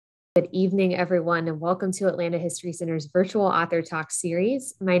Good evening, everyone, and welcome to Atlanta History Center's virtual author talk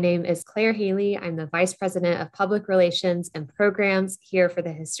series. My name is Claire Haley. I'm the Vice President of Public Relations and Programs here for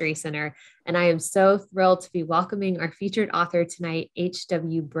the History Center, and I am so thrilled to be welcoming our featured author tonight,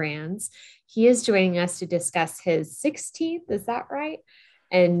 H.W. Brands. He is joining us to discuss his 16th, is that right?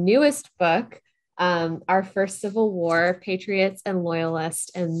 And newest book, Our First Civil War, Patriots and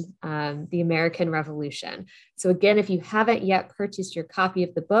Loyalists, and the American Revolution. So again, if you haven't yet purchased your copy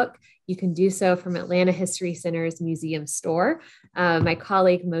of the book, you can do so from Atlanta History Center's museum store. My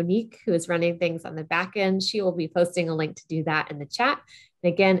colleague Monique, who is running things on the back end, she will be posting a link to do that in the chat.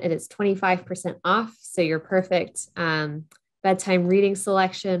 And again, it is 25% off, so your perfect bedtime reading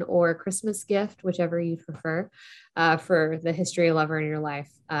selection or Christmas gift, whichever you prefer, for the history lover in your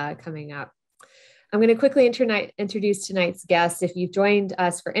life coming up. I'm going to quickly introduce tonight's guest. If you've joined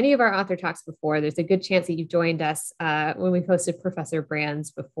us for any of our author talks before, there's a good chance that you've joined us when we've hosted Professor Brands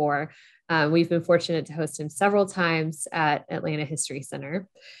before. We've been fortunate to host him several times at Atlanta History Center,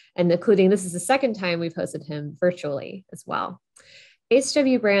 and including this is the second time we've hosted him virtually as well.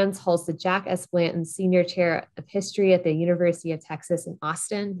 H.W. Brands holds the Jack S. Blanton Senior Chair of History at the University of Texas in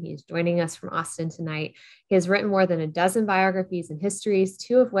Austin. He is joining us from Austin tonight. He has written more than a dozen biographies and histories,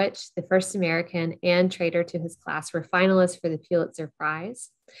 two of which, The First American and Traitor to His Class, were finalists for the Pulitzer Prize.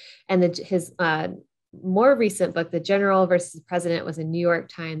 And his more recent book, The General versus the President, was a New York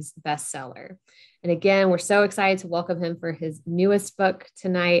Times bestseller. And again, we're so excited to welcome him for his newest book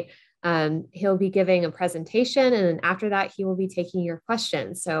tonight. He'll be giving a presentation, and then after that, he will be taking your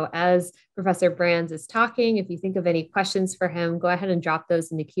questions. So as Professor Brands is talking, if you think of any questions for him, go ahead and drop those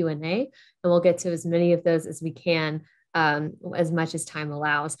in the Q&A, and we'll get to as many of those as we can, as much as time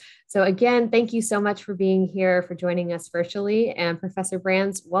allows. So again, thank you so much for being here, for joining us virtually. And Professor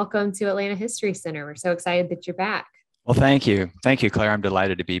Brands, welcome to Atlanta History Center. We're so excited that you're back. Well, thank you. Thank you, Claire. I'm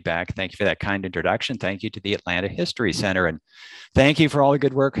delighted to be back. Thank you for that kind introduction. Thank you to the Atlanta History Center, and thank you for all the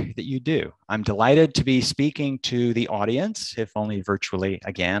good work that you do. I'm delighted to be speaking to the audience, if only virtually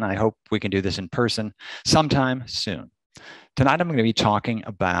again. I hope we can do this in person sometime soon. Tonight, I'm going to be talking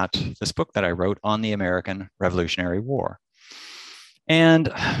about this book that I wrote on the American Revolutionary War.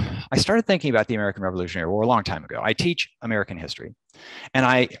 And I started thinking about the American Revolutionary War a long time ago. I teach American history, and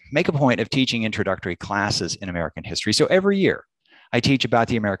I make a point of teaching introductory classes in American history. So every year, I teach about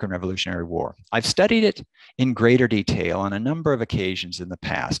the American Revolutionary War. I've studied it in greater detail on a number of occasions in the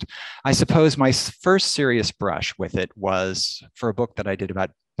past. I suppose my first serious brush with it was for a book that I did about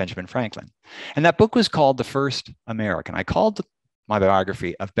Benjamin Franklin. And that book was called The First American. I called my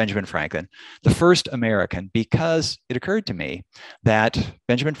biography of Benjamin Franklin The First American because it occurred to me that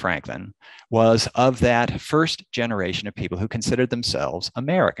Benjamin Franklin was of that first generation of people who considered themselves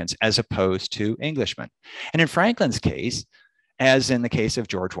Americans as opposed to Englishmen. And in Franklin's case, as in the case of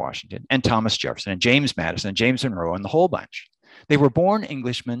George Washington and Thomas Jefferson and James Madison and James Monroe and the whole bunch, they were born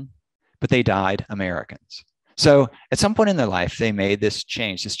Englishmen, but they died Americans. So at some point in their life, they made this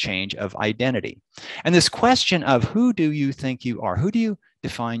change of identity. And this question of who do you think you are? Who do you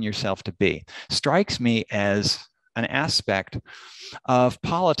define yourself to be? Strikes me as an aspect of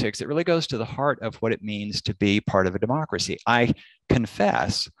politics that really goes to the heart of what it means to be part of a democracy. I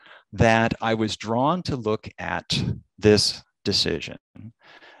confess that I was drawn to look at this decision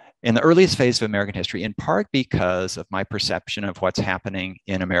in the earliest phase of American history, in part because of my perception of what's happening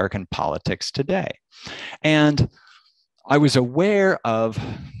in American politics today. And I was aware of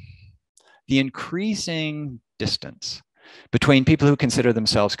the increasing distance between people who consider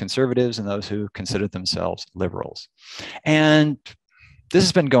themselves conservatives and those who consider themselves liberals. And this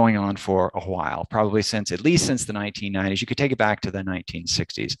has been going on for a while, probably at least since the 1990s. You could take it back to the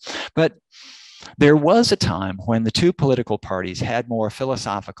 1960s. But there was a time when the two political parties had more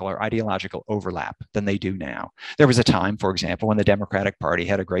philosophical or ideological overlap than they do now. There was a time, for example, when the Democratic Party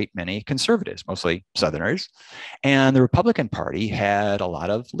had a great many conservatives, mostly Southerners, and the Republican Party had a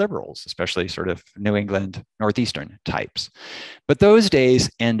lot of liberals, especially sort of New England, Northeastern types. But those days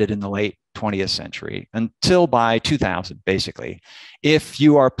ended in the late 20th century until by 2000, basically. If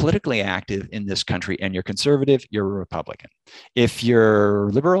you are politically active in this country and you're conservative, you're a Republican. If you're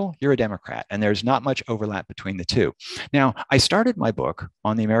liberal, you're a Democrat, and there's not much overlap between the two. Now, I started my book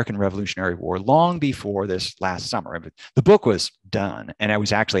on the American Revolutionary War long before this last summer. The book was done, and I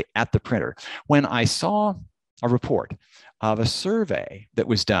was actually at the printer when I saw a report of a survey that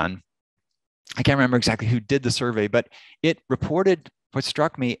was done. I can't remember exactly who did the survey, but it reported what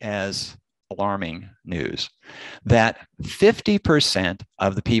struck me as alarming news, that 50%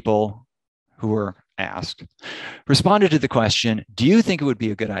 of the people who were asked responded to the question, do you think it would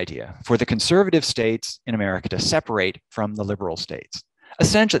be a good idea for the conservative states in America to separate from the liberal states?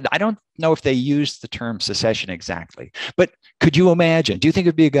 essentially, I don't know if they used the term secession exactly, but could you imagine? Do you think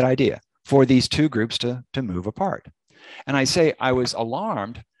it'd be a good idea for these two groups to move apart? And I say I was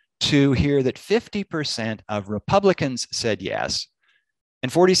alarmed to hear that 50% of Republicans said yes,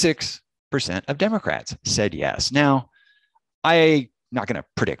 and 46% of Democrats said yes. Now, I'm not going to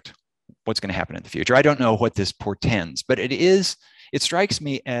predict what's going to happen in the future. I don't know what this portends, but it strikes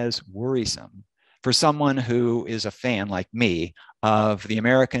me as worrisome for someone who is a fan like me of the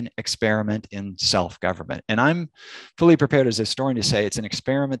American experiment in self-government. And I'm fully prepared as a historian to say it's an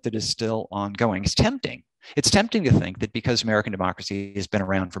experiment that is still ongoing. It's tempting. It's tempting to think that because American democracy has been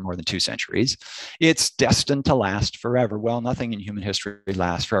around for more than 2 centuries, it's destined to last forever. Well, nothing in human history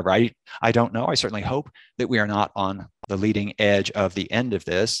lasts forever. I don't know. I certainly hope that we are not on the leading edge of the end of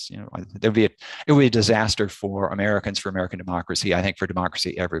this. It would be a disaster for Americans, for American democracy, I think for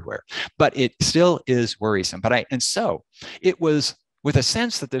democracy everywhere. But it still is worrisome. And so it was with a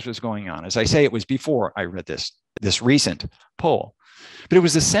sense that this was going on. As I say, it was before I read this recent poll. But it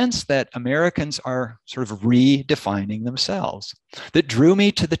was a sense that Americans are sort of redefining themselves that drew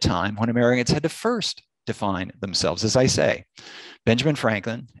me to the time when Americans had to first define themselves. As I say, Benjamin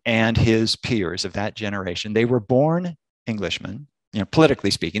Franklin and his peers of that generation, they were born Englishmen,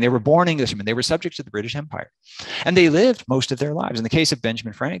 politically speaking. They were born Englishmen. They were subject to the British Empire. And they lived most of their lives. In the case of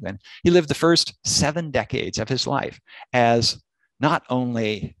Benjamin Franklin, he lived the first 7 decades of his life as not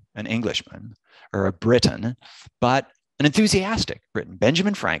only an Englishman or a Briton, but an enthusiastic Briton.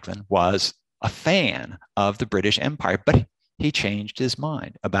 Benjamin Franklin was a fan of the British Empire, but he changed his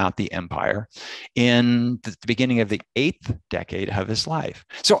mind about the empire in the beginning of the 8th decade of his life.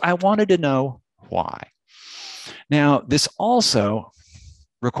 So I wanted to know why. Now, this also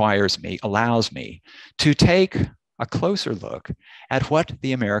allows me to take a closer look at what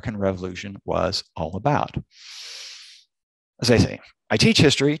the American Revolution was all about. As I say, I teach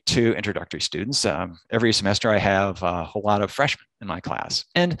history to introductory students. Every semester I have a whole lot of freshmen in my class,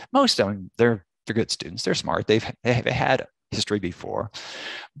 and most of them, they're good students. They're smart. They've had history before.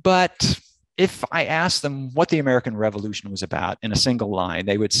 But if I ask them what the American Revolution was about in a single line,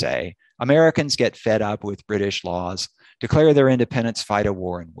 they would say, Americans get fed up with British laws, declare their independence, fight a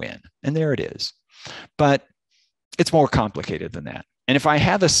war, and win. And there it is. But it's more complicated than that. And if I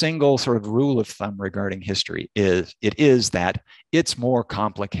have a single sort of rule of thumb regarding history, it is that it's more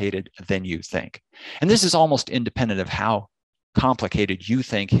complicated than you think. And this is almost independent of how complicated you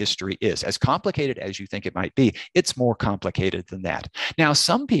think history is. As complicated as you think it might be, it's more complicated than that. Now,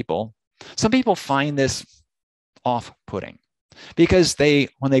 some people find this off-putting because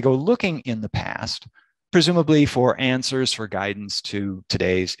when they go looking in the past, presumably for answers, for guidance to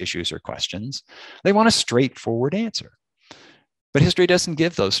today's issues or questions, they want a straightforward answer. But history doesn't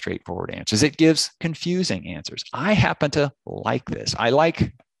give those straightforward answers. It gives confusing answers. I happen to like this. I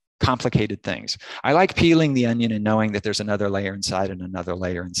like complicated things. I like peeling the onion and knowing that there's another layer inside and another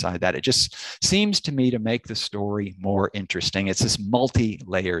layer inside that. It just seems to me to make the story more interesting. It's this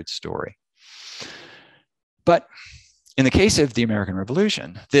multi-layered story. But in the case of the American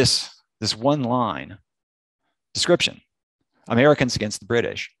Revolution, this one line description, Americans against the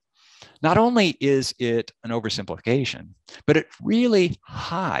British, not only is it an oversimplification, but it really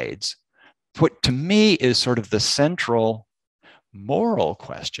hides what to me is sort of the central moral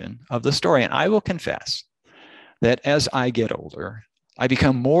question of the story. And I will confess that as I get older, I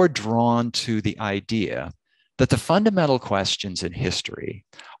become more drawn to the idea that the fundamental questions in history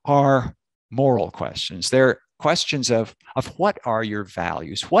are moral questions. They're questions of what are your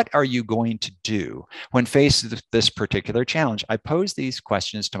values? What are you going to do when faced with this particular challenge? I pose these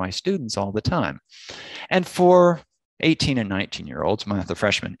questions to my students all the time. And for 18 and 19-year-olds, the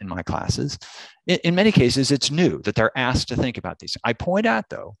freshmen in my classes, in many cases, it's new that they're asked to think about these. I point out,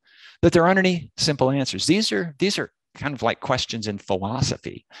 though, that there aren't any simple answers. These are kind of like questions in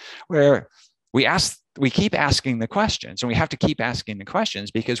philosophy, where we keep asking the questions, and we have to keep asking the questions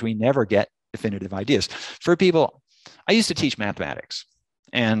because we never get definitive ideas. For people, I used to teach mathematics.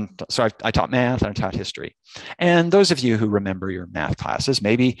 And so I taught math and I taught history. And those of you who remember your math classes,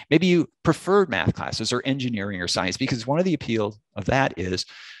 maybe you preferred math classes or engineering or science, because one of the appeals of that is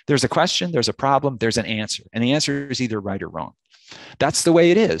there's a question, there's a problem, there's an answer. And the answer is either right or wrong. That's the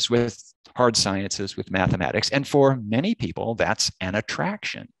way it is with hard sciences, with mathematics. And for many people, that's an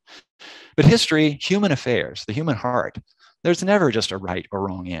attraction. But history, human affairs, the human heart, there's never just a right or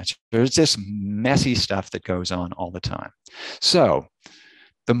wrong answer. There's this messy stuff that goes on all the time. So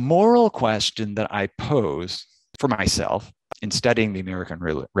the moral question that I pose for myself in studying the American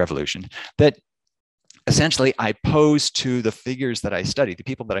Revolution, that essentially I pose to the figures that I study, the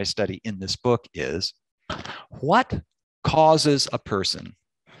people that I study in this book, is what causes a person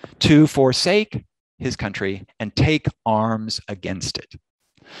to forsake his country and take arms against it?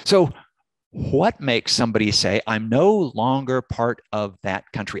 So what makes somebody say, I'm no longer part of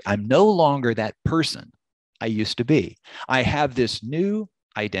that country. I'm no longer that person I used to be. I have this new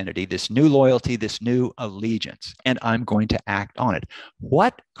identity, this new loyalty, this new allegiance, and I'm going to act on it.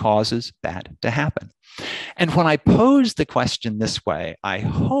 What causes that to happen? And when I pose the question this way, I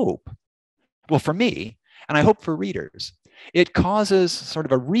hope, well, for me, and I hope for readers, it causes sort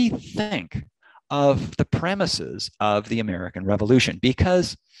of a rethink of the premises of the American Revolution,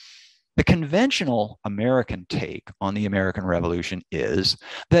 because the conventional American take on the American Revolution is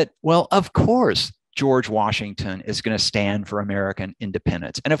that, well, of course, George Washington is going to stand for American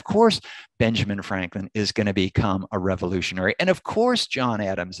independence. And of course, Benjamin Franklin is going to become a revolutionary. And of course, John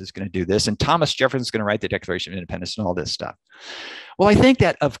Adams is going to do this. And Thomas Jefferson is going to write the Declaration of Independence and all this stuff. Well, I think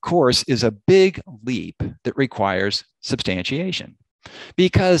that, of course, is a big leap that requires substantiation,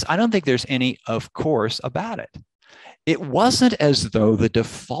 because I don't think there's any of course about it. It wasn't as though the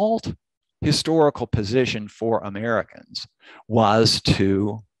default historical position for Americans was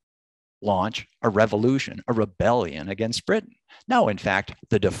to launch a revolution, a rebellion against Britain. No, in fact,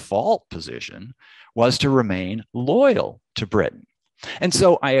 the default position was to remain loyal to Britain. And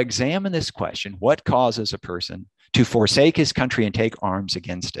so I examine this question: what causes a person to forsake his country and take arms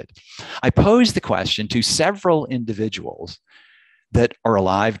against it? I pose the question to several individuals that are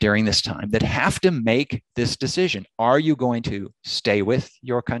alive during this time that have to make this decision. Are you going to stay with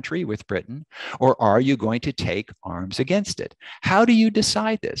your country, with Britain, or are you going to take arms against it? How do you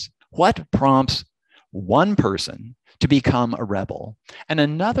decide this? What prompts one person to become a rebel and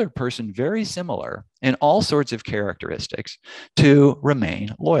another person very similar in all sorts of characteristics to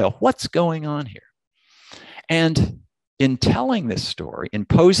remain loyal? What's going on here? And in telling this story, in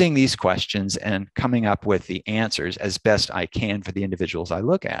posing these questions and coming up with the answers as best I can for the individuals I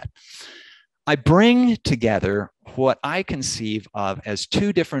look at, I bring together what I conceive of as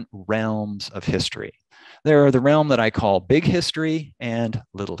two different realms of history. There are the realm that I call big history and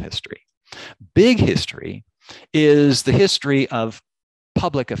little history. Big history is the history of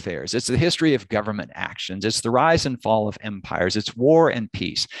public affairs. It's the history of government actions. It's the rise and fall of empires. It's war and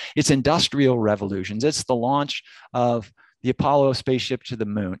peace. It's industrial revolutions. It's the launch of the Apollo spaceship to the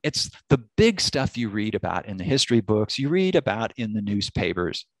moon. It's the big stuff you read about in the history books, you read about in the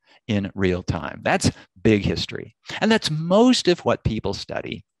newspapers in real time. That's big history. And that's most of what people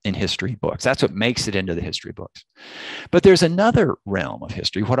study in history books. That's what makes it into the history books. But there's another realm of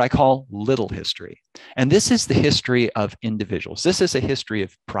history, what I call little history. And this is the history of individuals. This is a history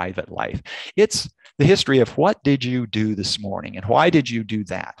of private life. It's the history of what did you do this morning and why did you do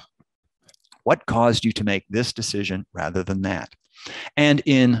that? What caused you to make this decision rather than that? And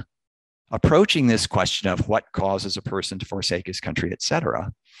in approaching this question of what causes a person to forsake his country, et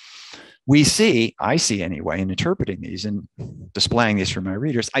cetera, I see anyway, in interpreting these and displaying these for my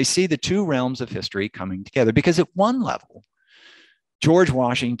readers, I see the two realms of history coming together, because at one level, George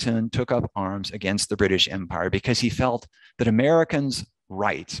Washington took up arms against the British Empire because he felt that Americans'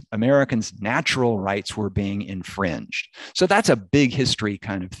 natural rights were being infringed. So that's a big history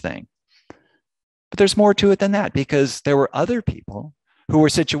kind of thing. But there's more to it than that, because there were other people who were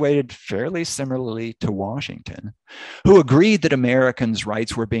situated fairly similarly to Washington, who agreed that Americans'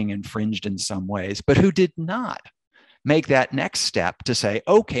 rights were being infringed in some ways, but who did not make that next step to say,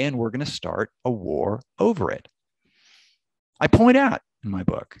 okay, and we're going to start a war over it. I point out in my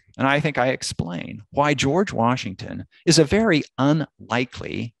book, and I think I explain, why George Washington is a very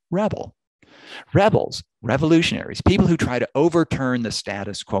unlikely rebel. Rebels, revolutionaries, people who try to overturn the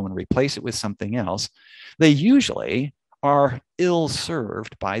status quo and replace it with something else, they usually are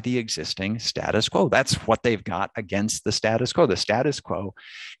ill-served by the existing status quo. That's what they've got against the status quo. The status quo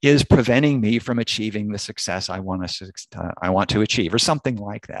is preventing me from achieving the success I want to achieve, or something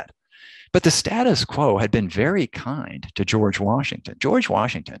like that. But the status quo had been very kind to George Washington. George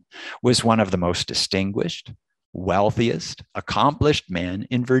Washington was one of the most distinguished, wealthiest, accomplished men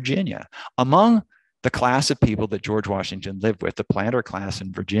in Virginia. Among the class of people that George Washington lived with, the planter class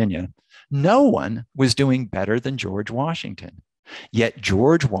in Virginia, no one was doing better than George Washington. Yet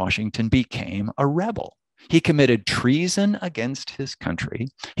George Washington became a rebel. He committed treason against his country.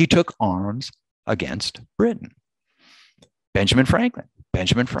 He took arms against Britain. Benjamin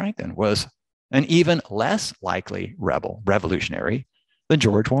Franklin was an even less likely revolutionary than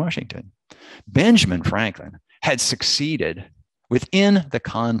George Washington. Benjamin Franklin had succeeded within the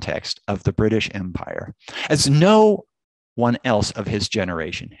context of the British Empire as no one else of his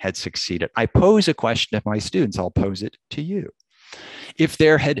generation had succeeded. I pose a question to my students. I'll pose it to you. If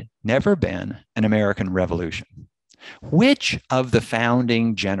there had never been an American Revolution, Which of the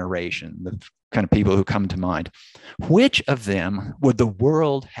founding generation, the kind of people who come to mind, which of them would the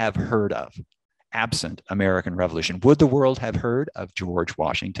world have heard of absent American Revolution? Would the world have heard of George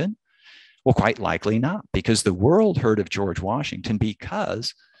Washington? Well, quite likely not, because the world heard of George Washington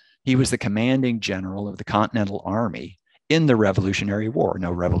because he was the commanding general of the Continental Army in the Revolutionary War.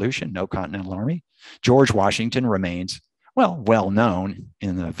 No revolution, no Continental Army. George Washington remains, well known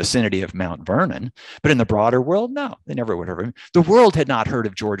in the vicinity of Mount Vernon, but in the broader world, no, they never would have heard of him. The world had not heard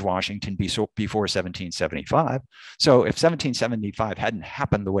of George Washington before 1775. So if 1775 hadn't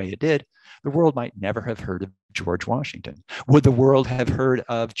happened the way it did, the world might never have heard of George Washington. Would the world have heard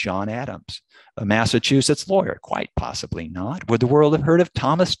of John Adams, a Massachusetts lawyer? Quite possibly not. Would the world have heard of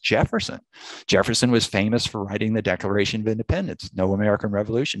Thomas Jefferson? Jefferson was famous for writing the Declaration of Independence. No American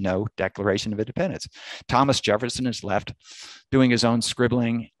Revolution, no Declaration of Independence. Thomas Jefferson is left doing his own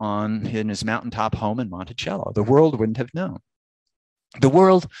scribbling in his mountaintop home in Monticello. The world wouldn't have known. The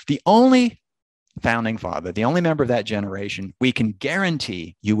world, the only founding father, the only member of that generation we can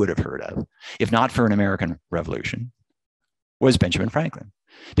guarantee you would have heard of, if not for an American Revolution, was Benjamin Franklin.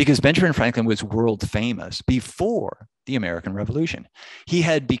 Because Benjamin Franklin was world famous before the American Revolution. He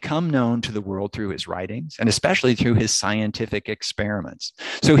had become known to the world through his writings and especially through his scientific experiments.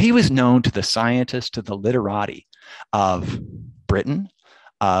 So he was known to the scientists, to the literati of Britain,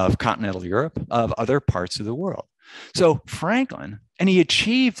 of continental Europe, of other parts of the world. So Franklin, and he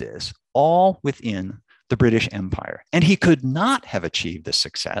achieved this all within the British Empire. And he could not have achieved this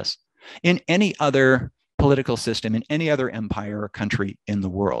success in any other political system, in any other empire or country in the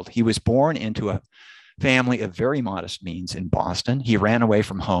world. He was born into a family of very modest means in Boston. He ran away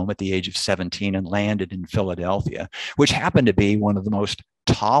from home at the age of 17 and landed in Philadelphia, which happened to be one of the most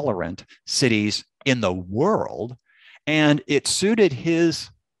tolerant cities in the world. And it suited his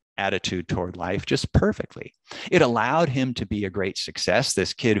attitude toward life just perfectly. It allowed him to be a great success,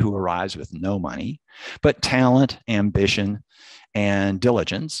 this kid who arrives with no money, but talent, ambition, and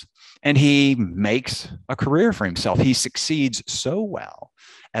diligence. And he makes a career for himself. He succeeds so well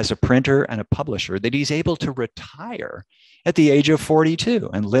as a printer and a publisher that he's able to retire at the age of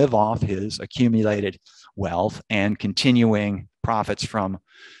 42 and live off his accumulated wealth and continuing profits from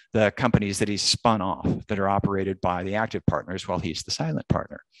the companies that he's spun off that are operated by the active partners while he's the silent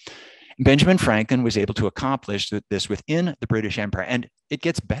partner. Benjamin Franklin was able to accomplish this within the British Empire, and it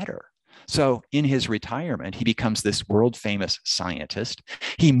gets better. So in his retirement, he becomes this world famous scientist.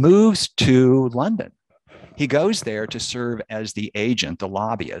 He moves to London. He goes there to serve as the agent, the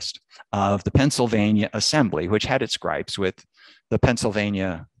lobbyist of the Pennsylvania Assembly, which had its gripes with the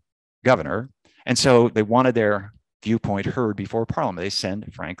Pennsylvania governor. And so they wanted their viewpoint heard before Parliament. They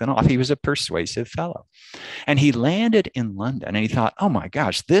send Franklin off. He was a persuasive fellow. And he landed in London and he thought, oh my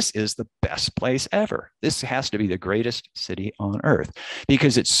gosh, this is the best place ever. This has to be the greatest city on earth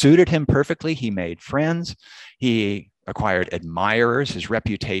because it suited him perfectly. He made friends. He acquired admirers. His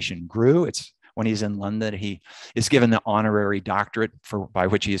reputation grew. It's when he's in London, he is given the honorary doctorate by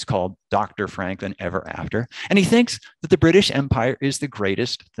which he is called Dr. Franklin ever after. And he thinks that the British Empire is the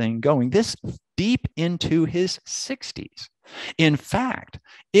greatest thing going. This deep into his 60s. In fact,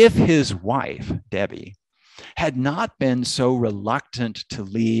 if his wife, Debbie, had not been so reluctant to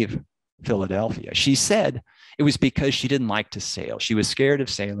leave Philadelphia, she said it was because she didn't like to sail. She was scared of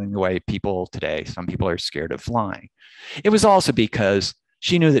sailing the way people today, some people are scared of flying. It was also because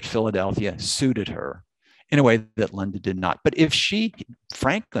she knew that Philadelphia suited her in a way that London did not. But if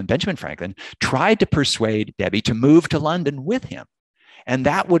Benjamin Franklin, tried to persuade Debbie to move to London with him, and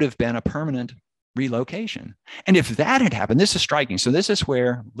that would have been a permanent relocation. And if that had happened, this is striking. So this is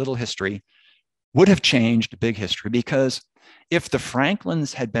where little history would have changed big history, because if the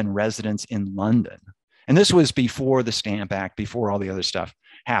Franklins had been residents in London, and this was before the Stamp Act, before all the other stuff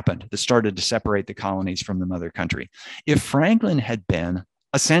happened that started to separate the colonies from the mother country. If Franklin had been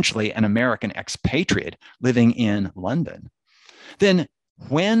essentially an American expatriate living in London, then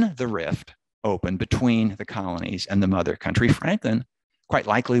when the rift opened between the colonies and the mother country, Franklin quite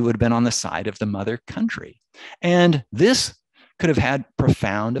likely would have been on the side of the mother country. And this could have had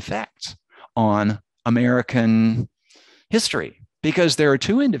profound effects on American history, because there are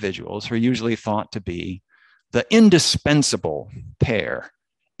two individuals who are usually thought to be the indispensable pair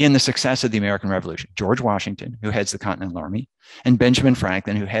in the success of the American Revolution: George Washington, who heads the Continental Army, and Benjamin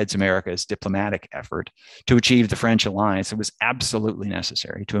Franklin, who heads America's diplomatic effort to achieve the French alliance that was absolutely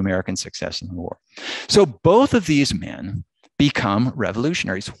necessary to American success in the war. So both of these men become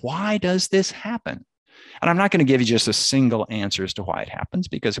revolutionaries. Why does this happen? And I'm not going to give you just a single answer as to why it happens,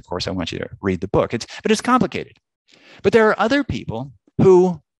 because of course I want you to read the book. But it's complicated. But there are other people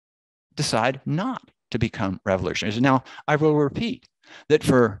who decide not to become revolutionaries. Now, I will repeat that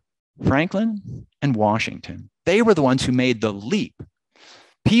for Franklin and Washington, they were the ones who made the leap.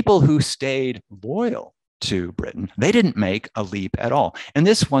 People who stayed loyal to Britain, they didn't make a leap at all. And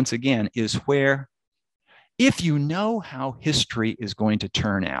this, once again, is where, if you know how history is going to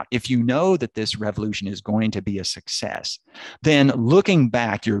turn out, if you know that this revolution is going to be a success, then looking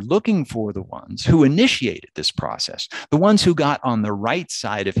back, you're looking for the ones who initiated this process, the ones who got on the right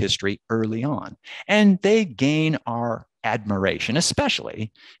side of history early on. And they gain our admiration,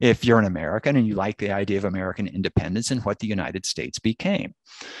 especially if you're an American and you like the idea of American independence and what the United States became.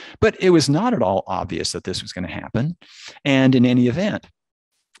 But it was not at all obvious that this was going to happen. And in any event,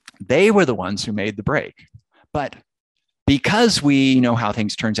 they were the ones who made the break. But because we know how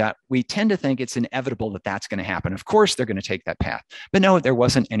things turns out, we tend to think it's inevitable that that's going to happen. Of course, they're going to take that path. But no, there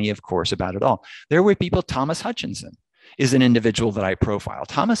wasn't any of course about it all. There were people. Thomas Hutchinson is an individual that I profile.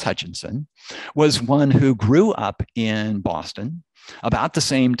 Thomas Hutchinson was one who grew up in Boston about the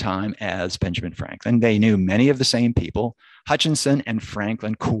same time as Benjamin Franklin. They knew many of the same people. Hutchinson and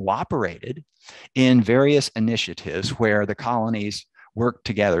Franklin cooperated in various initiatives where the colonies worked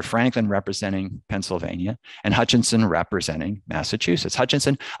together, Franklin representing Pennsylvania and Hutchinson representing Massachusetts.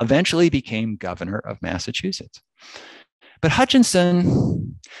 Hutchinson eventually became governor of Massachusetts. But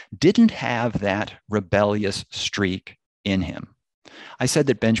Hutchinson didn't have that rebellious streak in him. I said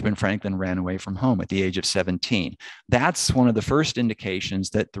that Benjamin Franklin ran away from home at the age of 17. That's one of the first indications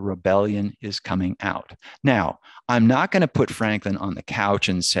that the rebellion is coming out. Now, I'm not going to put Franklin on the couch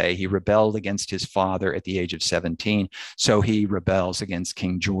and say he rebelled against his father at the age of 17, so he rebels against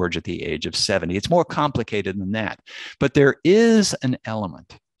King George at the age of 70. It's more complicated than that. But there is an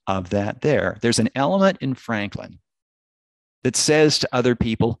element of that there. There's an element in Franklin that says to other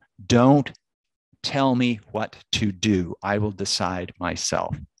people, don't tell me what to do. I will decide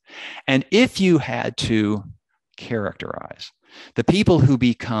myself. And if you had to characterize the people who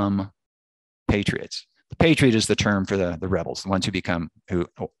become patriots, the patriot is the term for the rebels, the ones who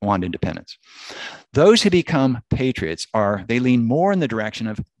want independence. Those who become patriots they lean more in the direction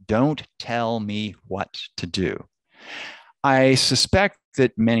of don't tell me what to do. I suspect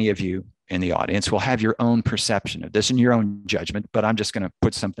that many of you in the audience will have your own perception of this and your own judgment, but I'm just going to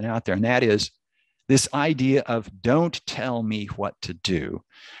put something out there, and that is this idea of don't tell me what to do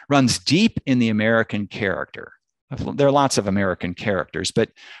runs deep in the American character. There are lots of American characters, but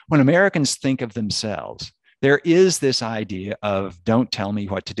when Americans think of themselves, there is this idea of don't tell me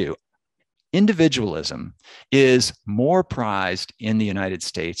what to do. Individualism is more prized in the United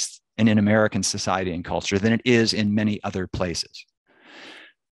States and in American society and culture than it is in many other places.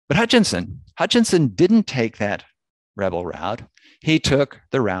 But Hutchinson didn't take that rebel route. He took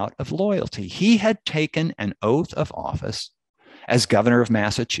the route of loyalty. He had taken an oath of office as governor of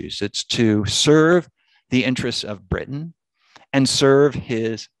Massachusetts to serve the interests of Britain and serve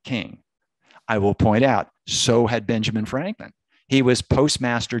his king. I will point out, so had Benjamin Franklin. He was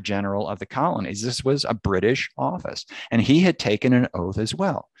postmaster general of the colonies. This was a British office, and he had taken an oath as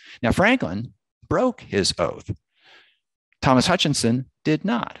well. Now, Franklin broke his oath. Thomas Hutchinson did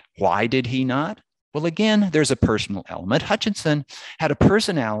not. Why did he not? Well, again, there's a personal element. Hutchinson had a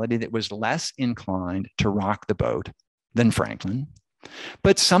personality that was less inclined to rock the boat than Franklin,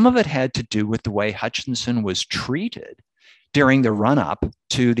 but some of it had to do with the way Hutchinson was treated during the run-up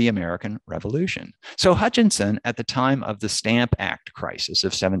to the American Revolution. So Hutchinson, at the time of the Stamp Act crisis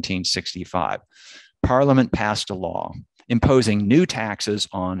of 1765, Parliament passed a law imposing new taxes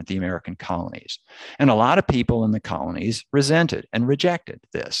on the American colonies. And a lot of people in the colonies resented and rejected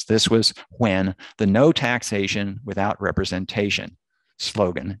this. This was when the no taxation without representation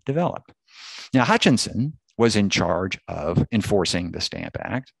slogan developed. Now, Hutchinson was in charge of enforcing the Stamp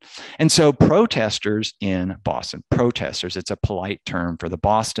Act. And so protesters in Boston, protesters, it's a polite term for the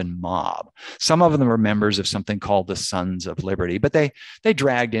Boston mob. Some of them were members of something called the Sons of Liberty, but they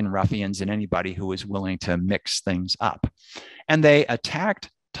dragged in ruffians and anybody who was willing to mix things up. And they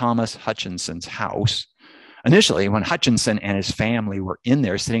attacked Thomas Hutchinson's house initially when Hutchinson and his family were in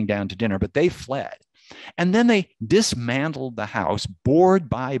there sitting down to dinner, but they fled. And then they dismantled the house board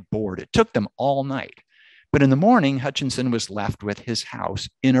by board. It took them all night. But in the morning, Hutchinson was left with his house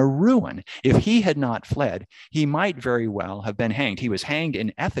in a ruin. If he had not fled, he might very well have been hanged. He was hanged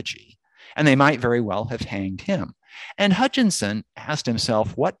in effigy, and they might very well have hanged him. And Hutchinson asked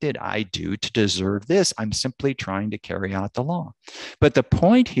himself, what did I do to deserve this? I'm simply trying to carry out the law. But the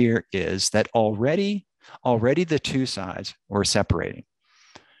point here is that already the two sides were separating.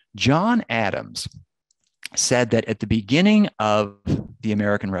 John Adams said that at the beginning of the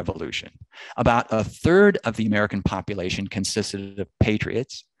American Revolution, about a third of the American population consisted of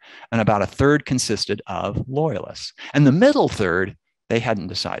patriots and about a third consisted of loyalists. And the middle third, they hadn't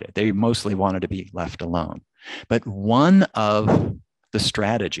decided. They mostly wanted to be left alone. But one of the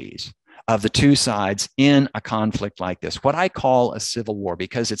strategies of the two sides in a conflict like this, what I call a civil war,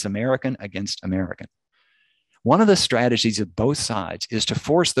 because it's American against American. One of the strategies of both sides is to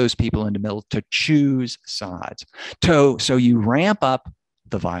force those people in the middle to choose sides. So you ramp up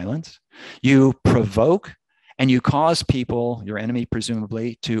the violence, you provoke, and you cause people, your enemy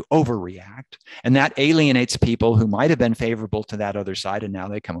presumably, to overreact. And that alienates people who might have been favorable to that other side, and now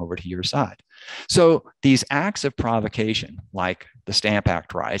they come over to your side. So these acts of provocation, like the Stamp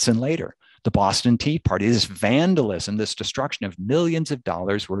Act riots and later the Boston Tea Party, this vandalism, this destruction of millions of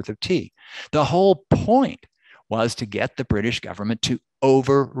dollars worth of tea, the whole point was to get the British government to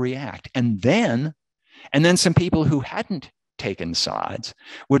overreact. And then some people who hadn't taken sides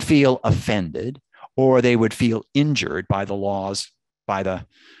would feel offended, or they would feel injured by the laws, by the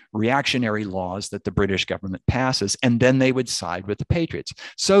reactionary laws that the British government passes, and then they would side with the Patriots.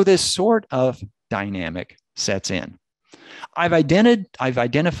 So this sort of dynamic sets in. I've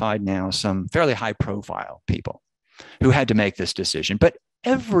identified now some fairly high-profile people who had to make this decision, but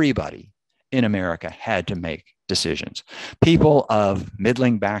everybody in America had to make decisions. People of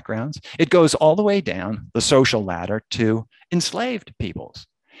middling backgrounds. It goes all the way down the social ladder to enslaved peoples.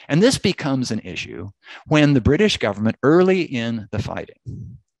 And this becomes an issue when the British government, early in the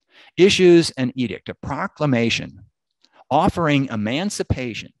fighting, issues an edict, a proclamation offering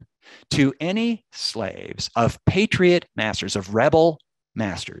emancipation to any slaves of patriot masters, of rebel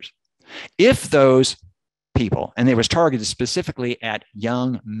masters, if those people, and it was targeted specifically at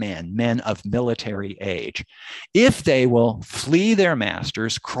young men, men of military age, if they will flee their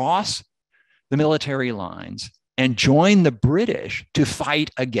masters, cross the military lines, and join the British to fight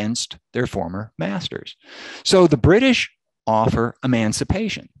against their former masters. So the British offer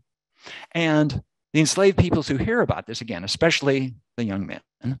emancipation. And the enslaved peoples who hear about this, again, especially the young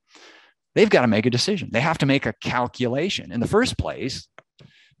men, they've got to make a decision. They have to make a calculation. In the first place,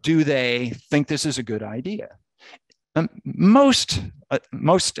 do they think this is a good idea? Most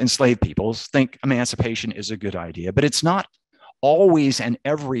enslaved peoples think emancipation is a good idea, but it's not always and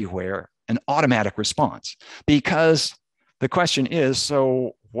everywhere an automatic response, because the question is,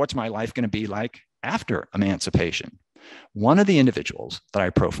 so what's my life going to be like after emancipation? One of the individuals that I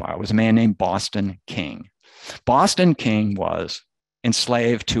profile was a man named Boston King. Boston King was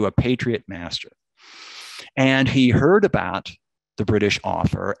enslaved to a patriot master, and he heard about the British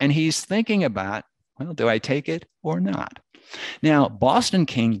offer, and he's thinking about, well, do I take it or not? Now, Boston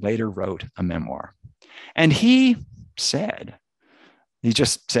King later wrote a memoir, and he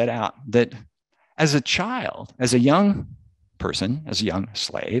just said out that as a child, as a young person, as a young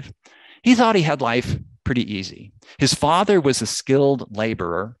slave, he thought he had life pretty easy. His father was a skilled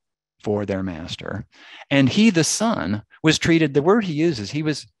laborer for their master, and he, the son, was treated, the word he uses, he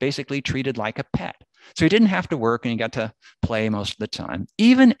was basically treated like a pet. So he didn't have to work, and he got to play most of the time.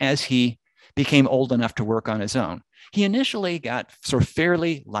 Even as he became old enough to work on his own, he initially got sort of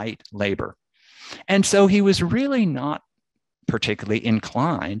fairly light labor. And so he was really not particularly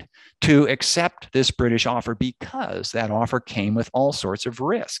inclined to accept this British offer, because that offer came with all sorts of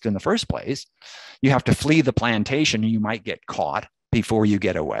risks. In the first place, you have to flee the plantation, and you might get caught before you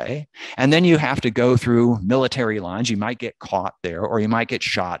get away. And then you have to go through military lines. You might get caught there, or you might get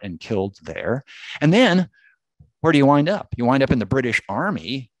shot and killed there. And then where do you wind up? You wind up in the British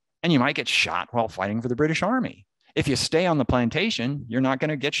Army, and you might get shot while fighting for the British Army. If you stay on the plantation, you're not going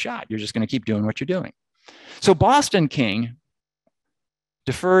to get shot. You're just going to keep doing what you're doing. So Boston King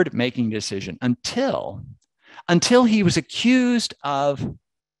deferred making a decision until he was accused of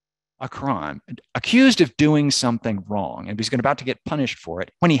a crime, accused of doing something wrong, and he's about to get punished for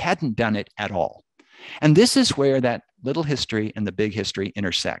it when he hadn't done it at all. And this is where that little history and the big history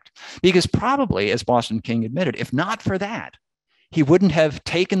intersect, because probably, as Boston King admitted, if not for that, he wouldn't have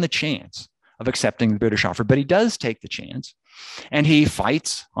taken the chance of accepting the British offer. But he does take the chance, and he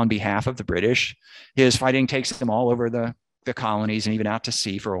fights on behalf of the British. His fighting takes him all over the colonies and even out to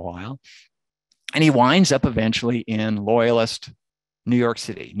sea for a while. And he winds up eventually in loyalist New York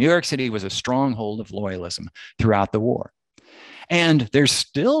City. New York City was a stronghold of loyalism throughout the war. And there's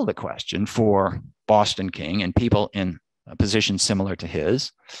still the question for Boston King and people in a position similar to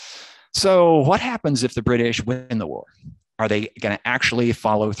his. So what happens if the British win the war? Are they going to actually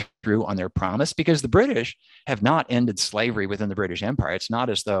follow through on their promise? Because the British have not ended slavery within the British Empire. It's not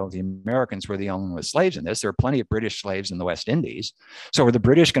as though the Americans were the only ones with slaves in this. There are plenty of British slaves in the West Indies. So were the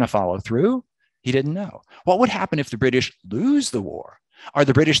British going to follow through? He didn't know. What would happen if the British lose the war? Are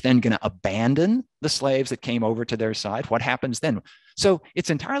the British then going to abandon the slaves that came over to their side? What happens then? So it's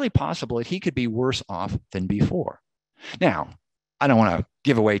entirely possible that he could be worse off than before. Now, I don't want to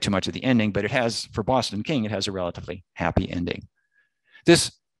give away too much of the ending, but it has, for Boston King, it has a relatively happy ending.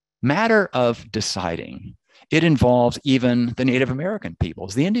 This matter of deciding, it involves even the Native American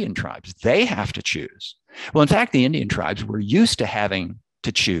peoples, the Indian tribes. They have to choose. Well, in fact, the Indian tribes were used to having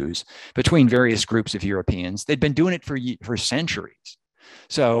to choose between various groups of Europeans. They'd been doing it for centuries.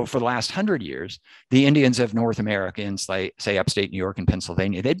 So for the last 100 years, the Indians of North America, in say upstate New York and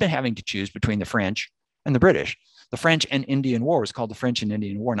Pennsylvania, they'd been having to choose between the French and the British. The French and Indian War was called the French and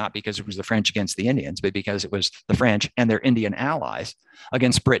Indian War, not because it was the French against the Indians, but because it was the French and their Indian allies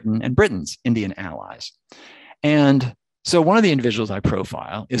against Britain and Britain's Indian allies. And so one of the individuals I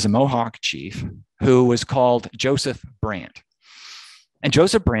profile is a Mohawk chief who was called Joseph Brant. And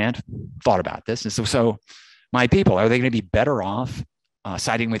Joseph Brant thought about this. And so my people, are they going to be better off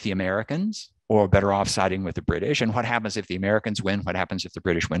siding with the Americans or better off siding with the British? And what happens if the Americans win? What happens if the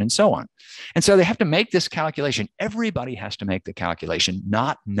British win? And so on. And so they have to make this calculation. Everybody has to make the calculation,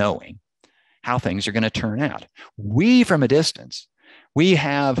 not knowing how things are going to turn out. We, from a distance, we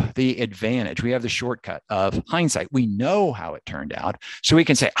have the advantage. We have the shortcut of hindsight. We know how it turned out. So we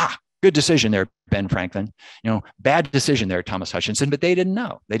can say, good decision there, Ben Franklin. Bad decision there, Thomas Hutchinson. But they didn't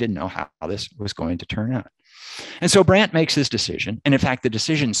know. They didn't know how this was going to turn out. And so Brant makes his decision. And in fact, the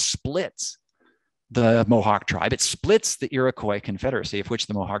decision splits the Mohawk tribe. It splits the Iroquois Confederacy, of which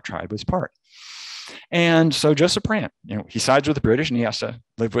the Mohawk tribe was part. And so Joseph Brant, he sides with the British and he has to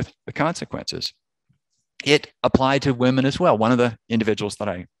live with the consequences. It applied to women as well. One of the individuals that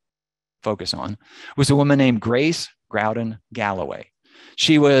I focus on was a woman named Grace Groudon Galloway.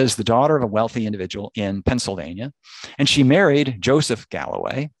 She was the daughter of a wealthy individual in Pennsylvania, and she married Joseph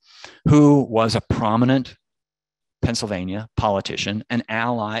Galloway, who was a prominent Pennsylvania politician, an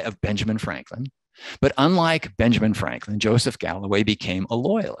ally of Benjamin Franklin. But unlike Benjamin Franklin, Joseph Galloway became a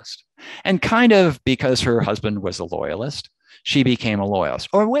loyalist. And kind of because her husband was a loyalist, she became a loyalist.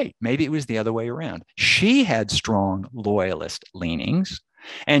 Or wait, maybe it was the other way around. She had strong loyalist leanings,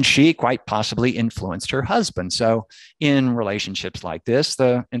 and she quite possibly influenced her husband. So in relationships like this,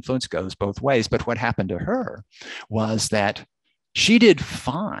 the influence goes both ways. But what happened to her was that she did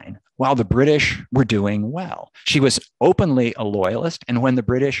fine while the British were doing well. She was openly a loyalist. And when the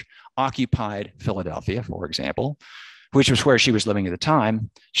British occupied Philadelphia, for example, which was where she was living at the time,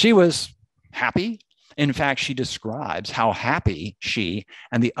 she was happy. In fact, she describes how happy she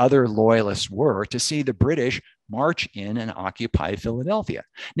and the other loyalists were to see the British march in and occupy Philadelphia.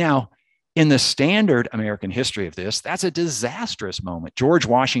 Now, in the standard American history of this, that's a disastrous moment. George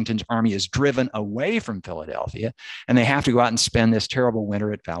Washington's army is driven away from Philadelphia, and they have to go out and spend this terrible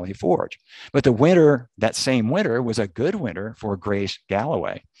winter at Valley Forge. But the winter, that same winter, was a good winter for Grace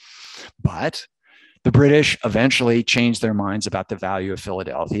Galloway. But the British eventually changed their minds about the value of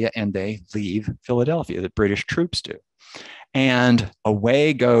Philadelphia, and they leave Philadelphia. The British troops do. And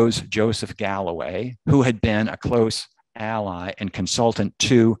away goes Joseph Galloway, who had been a close ally and consultant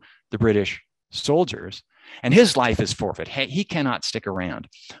to the British soldiers. And his life is forfeit. He cannot stick around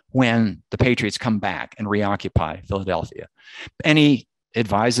when the Patriots come back and reoccupy Philadelphia. And he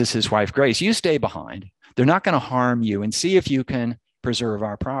advises his wife, Grace, you stay behind. They're not going to harm you, and see if you can preserve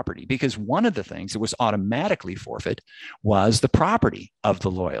our property. Because one of the things that was automatically forfeit was the property of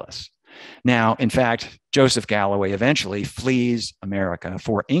the loyalists. Now, in fact, Joseph Galloway eventually flees America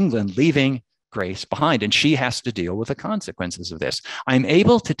for England, leaving Grace behind, and she has to deal with the consequences of this. I'm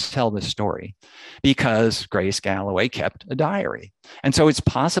able to tell this story because Grace Galloway kept a diary. And so it's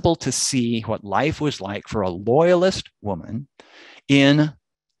possible to see what life was like for a loyalist woman in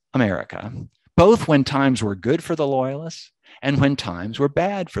America, both when times were good for the loyalists and when times were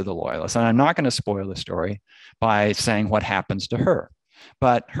bad for the loyalists. And I'm not going to spoil the story by saying what happens to her,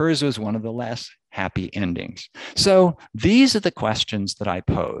 but hers was one of the less happy endings. So these are the questions that I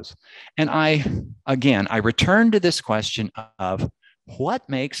pose. And I return to this question of what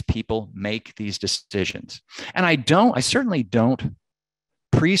makes people make these decisions. And I certainly don't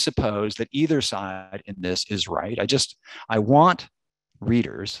presuppose that either side in this is right. I want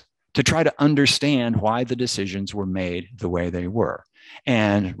readers to try to understand why the decisions were made the way they were.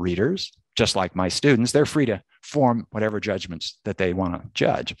 And readers, just like my students, they're free to form whatever judgments that they want to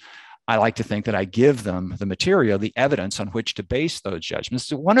judge. I like to think that I give them the material, the evidence on which to base those judgments.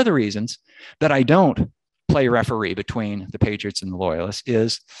 So one of the reasons that I don't play referee between the Patriots and the Loyalists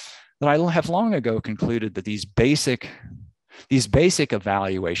is that I have long ago concluded that these basic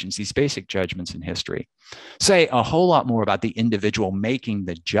evaluations, these basic judgments in history, say a whole lot more about the individual making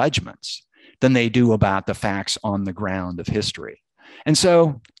the judgments than they do about the facts on the ground of history. And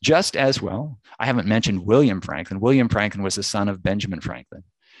so just as well, I haven't mentioned William Franklin. William Franklin was the son of Benjamin Franklin,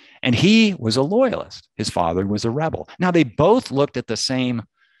 and he was a loyalist. His father was a rebel. Now, they both looked at the same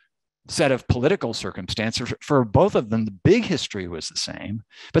set of political circumstances. For both of them, the big history was the same,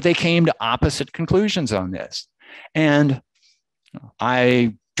 but they came to opposite conclusions on this. And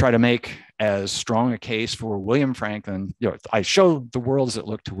I try to make as strong a case for William Franklin. I show the world as it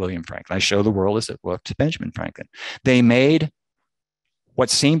looked to William Franklin. I show the world as it looked to Benjamin Franklin. They made what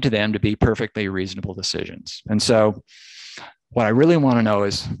seemed to them to be perfectly reasonable decisions. And so what I really want to know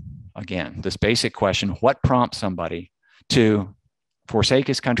is, again, this basic question: what prompts somebody to forsake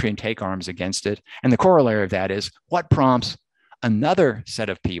his country and take arms against it? And the corollary of that is, what prompts another set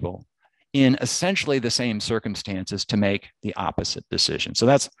of people in essentially the same circumstances to make the opposite decision? So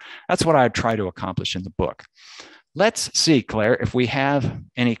that's what I try to accomplish in the book. Let's see, Claire, if we have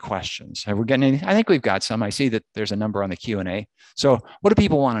any questions. Have we gotten any? I think we've got some. I see that there's a number on the Q&A. So what do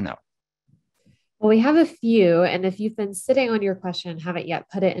people want to know? Well, we have a few, and if you've been sitting on your question and haven't yet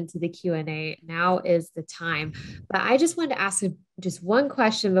put it into the Q&A, now is the time. But I just wanted to ask just one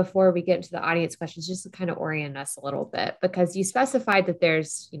question before we get into the audience questions, just to kind of orient us a little bit, because you specified that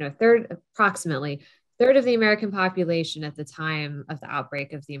there's, approximately third of the American population at the time of the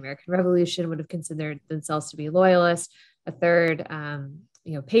outbreak of the American Revolution would have considered themselves to be loyalists, a third,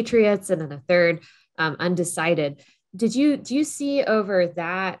 patriots, and then a third undecided. Do you see over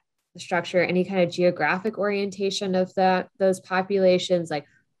that structure any kind of geographic orientation of those populations? Like,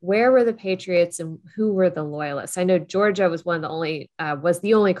 where were the patriots and who were the loyalists? I know Georgia was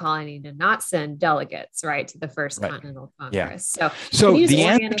the only colony to not send delegates, right, to the First Continental Congress. Yeah. So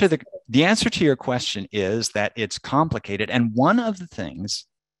the answer to your question is that it's complicated. And one of the things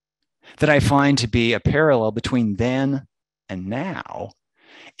that I find to be a parallel between then and now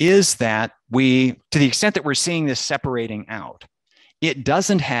is that to the extent that we're seeing this separating out, it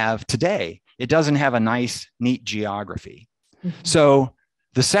doesn't have a nice, neat geography. Mm-hmm. So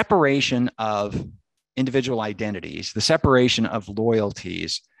the separation of individual identities, the separation of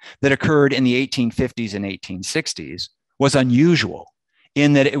loyalties that occurred in the 1850s and 1860s was unusual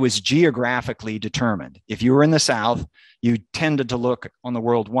in that it was geographically determined. If you were in the South, you tended to look on the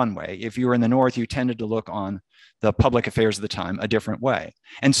world one way. If you were in the North, you tended to look on the public affairs of the time a different way.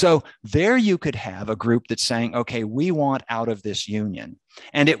 And so there you could have a group that's saying, okay, we want out of this union.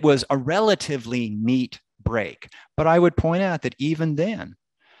 And it was a relatively neat break. But I would point out that even then,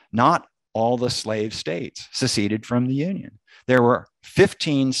 not all the slave states seceded from the Union. There were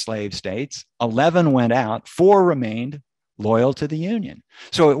 15 slave states, 11 went out, 4 remained loyal to the Union.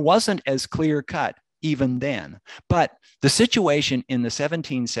 So it wasn't as clear cut even then. But the situation in the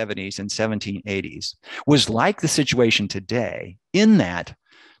 1770s and 1780s was like the situation today, in that,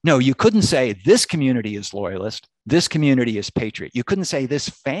 no, you couldn't say this community is loyalist, this community is patriot. You couldn't say this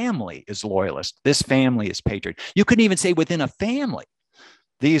family is loyalist, this family is patriot. You couldn't even say within a family,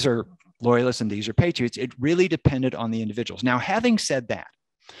 these are loyalists and these are patriots. It really depended on the individuals. Now, having said that,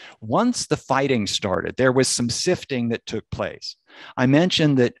 once the fighting started, there was some sifting that took place. I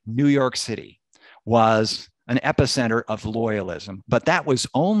mentioned that New York City was an epicenter of loyalism, but that was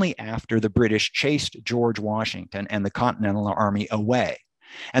only after the British chased George Washington and the Continental Army away.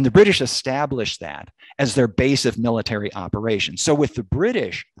 And the British established that as their base of military operations. So with the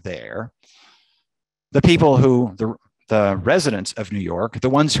British there, the people the residents of New York, the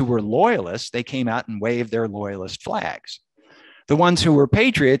ones who were loyalists, they came out and waved their loyalist flags. The ones who were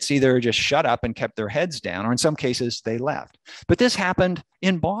patriots either just shut up and kept their heads down, or in some cases they left. But this happened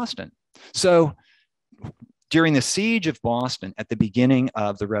in Boston. So during the siege of Boston at the beginning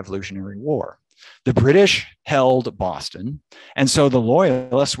of the Revolutionary War, the British held Boston, and so the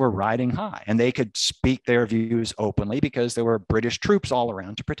loyalists were riding high, and they could speak their views openly because there were British troops all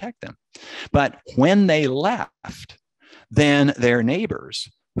around to protect them. But when they left, then their neighbors,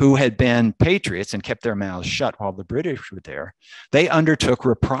 who had been patriots and kept their mouths shut while the British were there, they undertook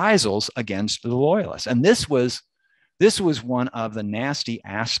reprisals against the loyalists. And this was one of the nasty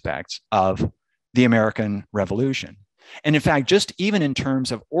aspects of the American Revolution. And in fact, just even in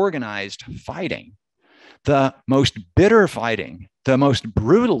terms of organized fighting, the most bitter fighting, the most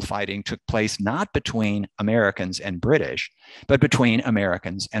brutal fighting took place not between Americans and British, but between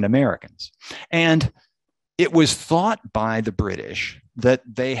Americans and Americans. And it was thought by the British that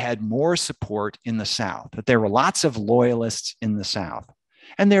they had more support in the South, that there were lots of loyalists in the South.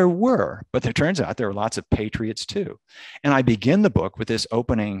 And there were, but it turns out there were lots of patriots too. And I begin the book with this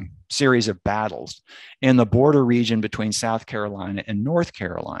opening series of battles in the border region between South Carolina and North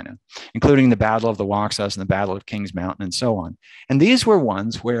Carolina, including the Battle of the Waxhaws and the Battle of Kings Mountain and so on. And these were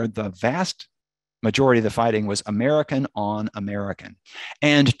ones where the vast majority of the fighting was American on American.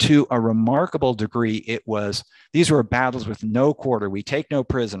 And to a remarkable degree, these were battles with no quarter. We take no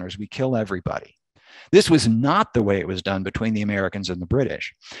prisoners, we kill everybody. This was not the way it was done between the Americans and the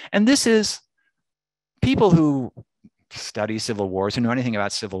British. And this is people who study civil wars, who know anything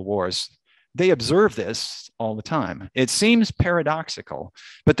about civil wars, they observe this all the time. It seems paradoxical,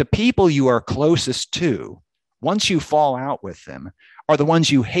 but the people you are closest to, once you fall out with them, are the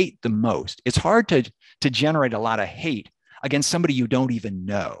ones you hate the most. It's hard to generate a lot of hate against somebody you don't even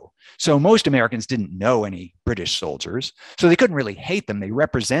know. So most Americans didn't know any British soldiers, so they couldn't really hate them. They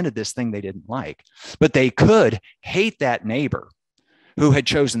represented this thing they didn't like, but they could hate that neighbor who had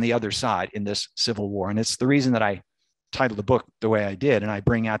chosen the other side in this civil war. And it's the reason that I titled the book the way I did, and I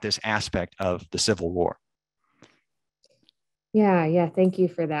bring out this aspect of the Civil War. Yeah, thank you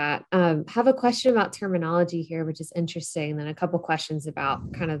for that. Have a question about terminology here, which is interesting, and then a couple questions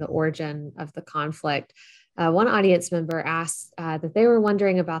about kind of the origin of the conflict. One audience member asked that they were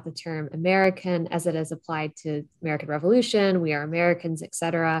wondering about the term American as it is applied to American Revolution, we are Americans,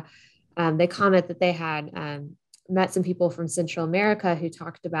 etc. They comment that they had met some people from Central America who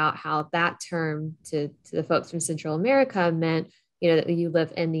talked about how that term to the folks from Central America meant, that you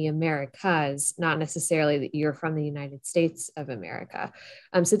live in the Americas, not necessarily that you're from the United States of America.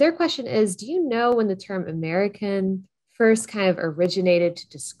 So their question is, do you know when the term American first kind of originated to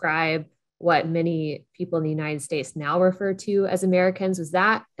describe what many people in the United States now refer to as Americans? Was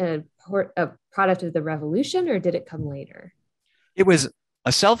that a product of the Revolution, or did it come later? It was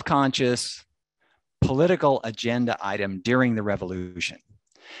a self-conscious political agenda item during the Revolution,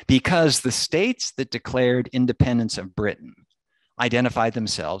 because the states that declared independence of Britain identified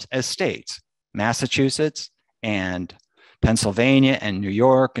themselves as states, Massachusetts and Pennsylvania and New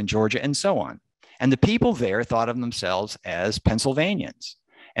York and Georgia and so on. And the people there thought of themselves as Pennsylvanians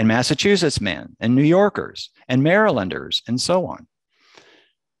and Massachusetts men and New Yorkers and Marylanders and so on.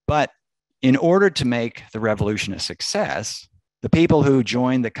 But in order to make the revolution a success, the people who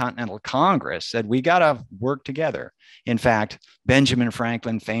joined the Continental Congress said, we got to work together. In fact, Benjamin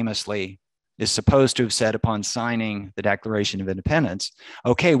Franklin famously is supposed to have said upon signing the Declaration of Independence,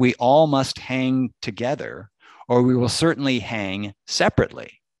 okay, we all must hang together or we will certainly hang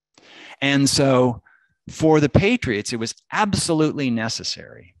separately. And so for the Patriots, it was absolutely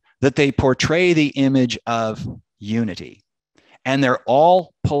necessary that they portray the image of unity. And they're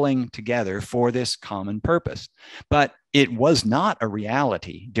all pulling together for this common purpose. But it was not a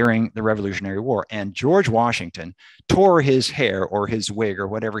reality during the Revolutionary War. And George Washington tore his hair or his wig or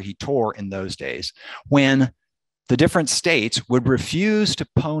whatever he tore in those days when the different states would refuse to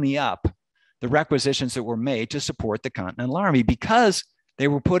pony up the requisitions that were made to support the Continental Army, because they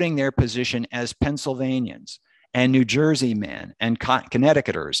were putting their position as Pennsylvanians and New Jersey men and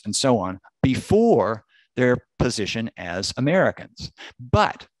Connecticuters and so on before their position as Americans.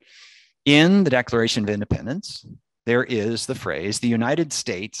 But in the Declaration of Independence, there is the phrase, the United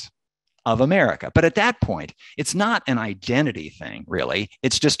States of America. But at that point, it's not an identity thing, really.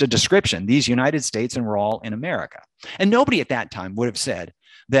 It's just a description. These United States, and we're all in America. And nobody at that time would have said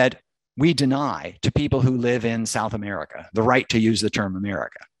that we deny to people who live in South America the right to use the term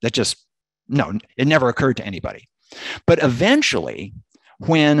America. No, it never occurred to anybody. But eventually,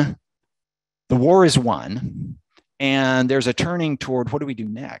 when the war is won and there's a turning toward what do we do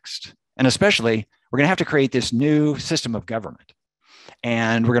next? And especially, we're going to have to create this new system of government,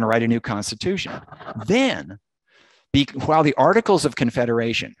 and we're going to write a new constitution. Then, while the Articles of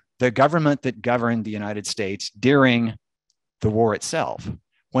Confederation, the government that governed the United States during the war itself,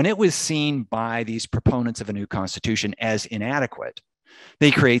 when it was seen by these proponents of a new constitution as inadequate,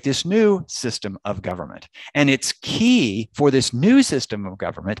 they create this new system of government. And it's key for this new system of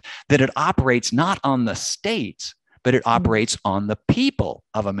government that it operates not on the states, but it operates on the people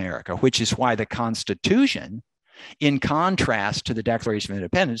of America, which is why the Constitution, in contrast to the Declaration of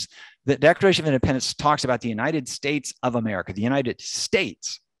Independence, the Declaration of Independence talks about the United States of America, the United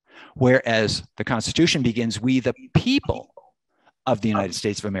States, whereas the Constitution begins, we the people of the United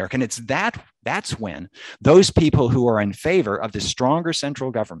States of America. And that's when those people who are in favor of this stronger central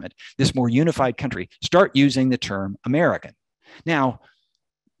government, this more unified country, start using the term American. Now,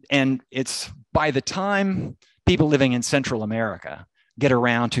 and it's by the time people living in Central America get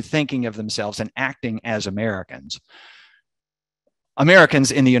around to thinking of themselves and acting as Americans,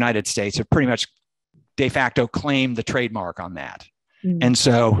 Americans in the United States have pretty much de facto claimed the trademark on that. And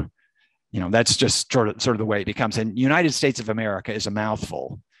so, that's just sort of the way it becomes. And United States of America is a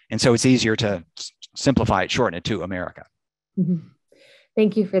mouthful. And so it's easier to simplify it, shorten it to America. Mm-hmm.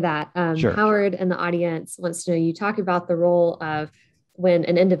 Thank you for that. Sure. Howard in the audience wants to know, you talk about the role of when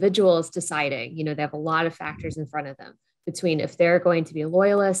an individual is deciding, they have a lot of factors in front of them between if they're going to be a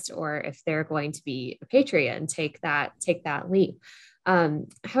loyalist or if they're going to be a patriot and take that leap.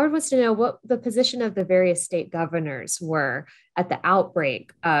 Howard wants to know what the position of the various state governors were at the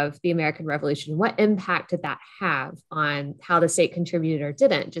outbreak of the American Revolution. What impact did that have on how the state contributed or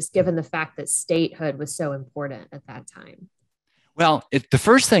didn't, just given the fact that statehood was so important at that time? Well, the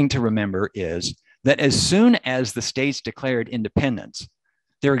first thing to remember is that as soon as the states declared independence,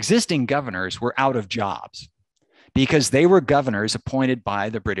 their existing governors were out of jobs because they were governors appointed by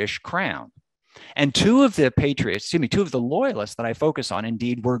the British Crown. And two of the loyalists that I focus on,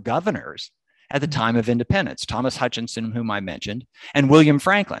 indeed, were governors at the time of independence: Thomas Hutchinson, whom I mentioned, and William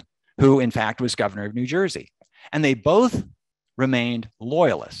Franklin, who in fact was governor of New Jersey. And they both remained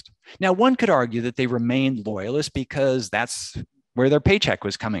loyalist. Now, one could argue that they remained loyalist because that's where their paycheck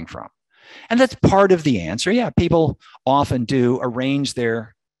was coming from. And that's part of the answer. Yeah, people often do arrange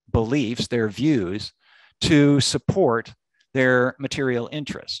their beliefs, their views, to support their material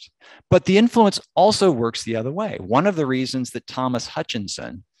interest. But the influence also works the other way. One of the reasons that Thomas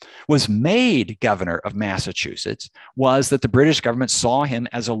Hutchinson was made governor of Massachusetts was that the British government saw him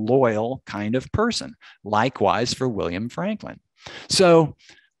as a loyal kind of person. Likewise for William Franklin. So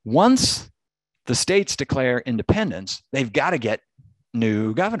once the states declare independence, they've got to get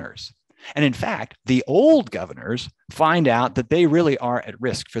new governors. And in fact, the old governors find out that they really are at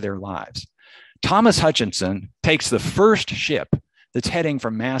risk for their lives. Thomas Hutchinson takes the first ship that's heading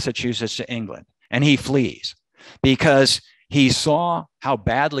from Massachusetts to England, and he flees because he saw how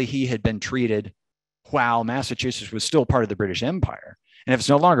badly he had been treated while Massachusetts was still part of the British Empire. And if it's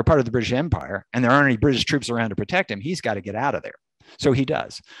no longer part of the British Empire and there aren't any British troops around to protect him, he's got to get out of there. So he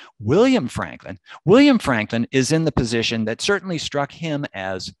does. William Franklin is in the position that certainly struck him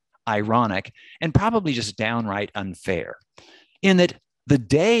as ironic and probably just downright unfair, in that the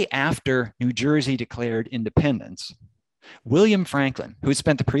day after New Jersey declared independence, William Franklin, who had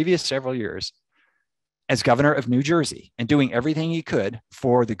spent the previous several years as governor of New Jersey and doing everything he could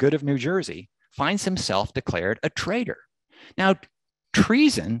for the good of New Jersey, finds himself declared a traitor. Now,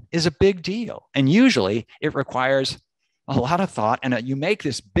 treason is a big deal, and usually it requires a lot of thought, and you make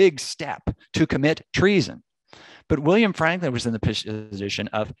this big step to commit treason. But William Franklin was in the position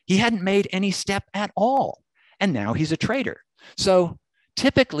of he hadn't made any step at all, and now he's a traitor. So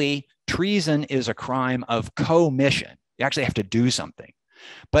typically, treason is a crime of commission. You actually have to do something.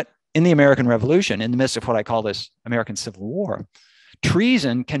 But in the American Revolution, in the midst of what I call this American Civil War,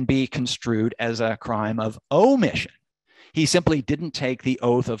 treason can be construed as a crime of omission. He simply didn't take the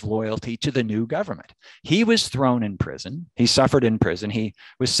oath of loyalty to the new government. He was thrown in prison. He suffered in prison. He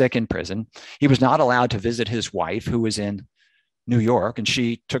was sick in prison. He was not allowed to visit his wife, who was in New York, and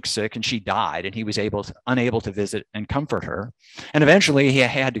she took sick and she died, and he was unable to visit and comfort her. And eventually he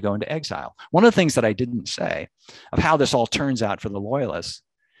had to go into exile. One of the things that I didn't say of how this all turns out for the Loyalists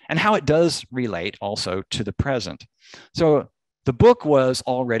and how it does relate also to the present. So the book was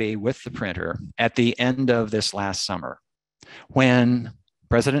already with the printer at the end of this last summer, when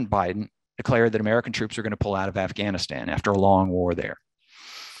President Biden declared that American troops were going to pull out of Afghanistan after a long war there.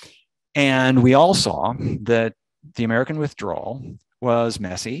 And we all saw that the American withdrawal was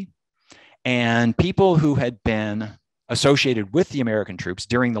messy, and people who had been associated with the American troops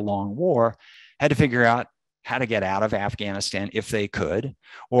during the long war had to figure out how to get out of Afghanistan if they could,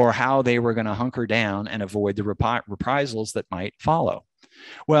 or how they were going to hunker down and avoid the reprisals that might follow.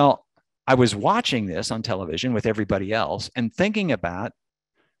 Well, I was watching this on television with everybody else and thinking about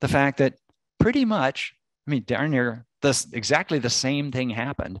the fact that pretty much, darn near exactly the same thing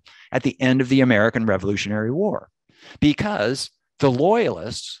happened at the end of the American Revolutionary War, because the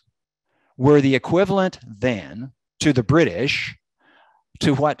Loyalists were the equivalent then to the British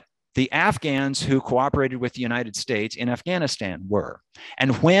to what the Afghans who cooperated with the United States in Afghanistan were.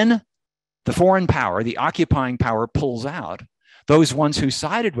 And when the foreign power, the occupying power, pulls out, those ones who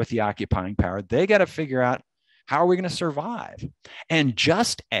sided with the occupying power, they got to figure out, how are we going to survive? And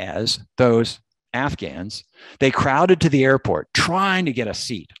just as those Afghans, they crowded to the airport trying to get a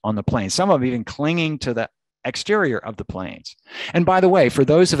seat on the plane, some of them even clinging to the exterior of the planes. And by the way, for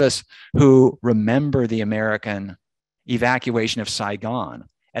those of us who remember the American evacuation of Saigon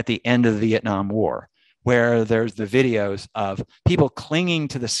at the end of the Vietnam War, where there's the videos of people clinging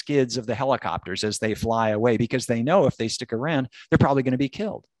to the skids of the helicopters as they fly away because they know if they stick around, they're probably going to be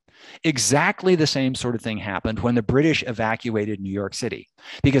killed. Exactly the same sort of thing happened when the British evacuated New York City,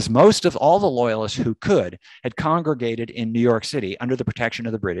 because most of all the Loyalists who could had congregated in New York City under the protection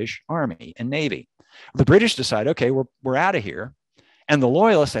of the British Army and Navy. The British decide, okay, we're out of here. And the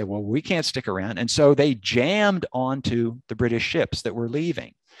loyalists say, well, we can't stick around. And so they jammed onto the British ships that were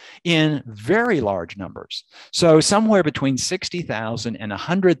leaving in very large numbers. So somewhere between 60,000 and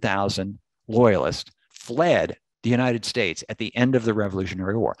 100,000 loyalists fled the United States at the end of the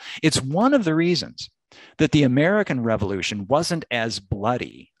Revolutionary War. It's one of the reasons that the American Revolution wasn't as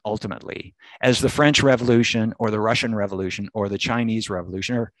bloody ultimately as the French Revolution or the Russian Revolution or the Chinese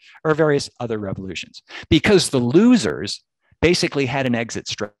Revolution or various other revolutions, because the losers basically had an exit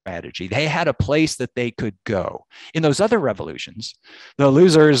strategy. They had a place that they could go. In those other revolutions, the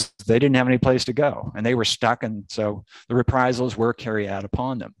losers, they didn't have any place to go and they were stuck. And so the reprisals were carried out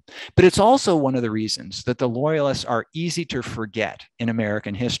upon them. But it's also one of the reasons that the loyalists are easy to forget in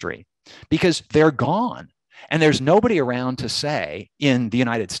American history, because they're gone. And there's nobody around to say in the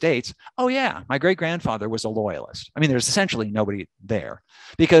United States, oh yeah, my great-grandfather was a loyalist. I mean, there's essentially nobody there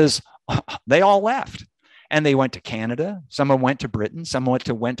because they all left. And they went to Canada. Some went to Britain. Some went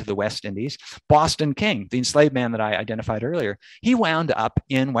to the West Indies. Boston King, the enslaved man that I identified earlier, he wound up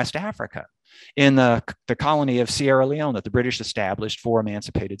in West Africa, in the colony of Sierra Leone that the British established for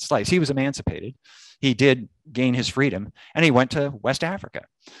emancipated slaves. He was emancipated. He did gain his freedom, and he went to West Africa.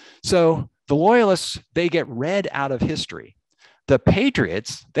 So the loyalists, they get read out of history. The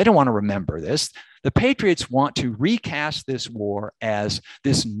patriots, they don't want to remember this. The patriots want to recast this war as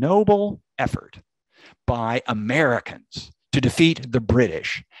this noble effort by Americans to defeat the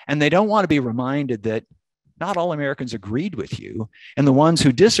British. And they don't want to be reminded that not all Americans agreed with you, and the ones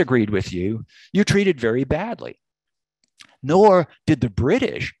who disagreed with you, you treated very badly. Nor did the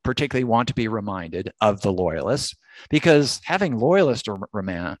British particularly want to be reminded of the loyalists, because having loyalists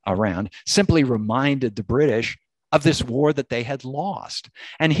around simply reminded the British of this war that they had lost.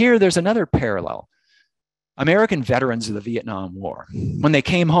 And here there's another parallel. American veterans of the Vietnam War, when they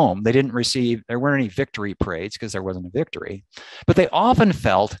came home, there weren't any victory parades because there wasn't a victory, but they often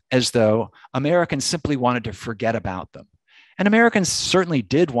felt as though Americans simply wanted to forget about them. And Americans certainly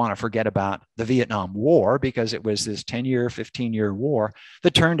did want to forget about the Vietnam War because it was this 10-year, 15-year war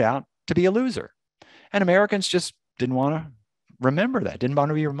that turned out to be a loser. And Americans just didn't want to remember that, didn't want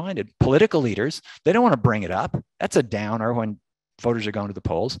to be reminded. Political leaders, they don't want to bring it up. That's a downer when voters are going to the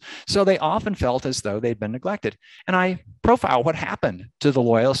polls. So they often felt as though they'd been neglected. And I profile what happened to the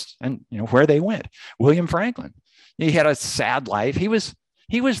loyalists and where they went. William Franklin, he had a sad life. He was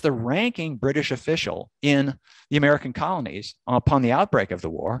the ranking British official in the American colonies upon the outbreak of the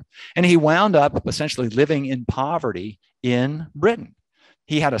war. And he wound up essentially living in poverty in Britain.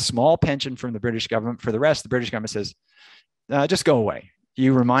 He had a small pension from the British government. For the rest, the British government says, just go away.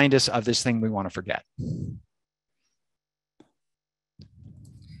 You remind us of this thing we want to forget.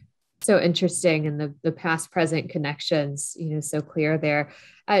 So interesting, and the past-present connections, so clear there.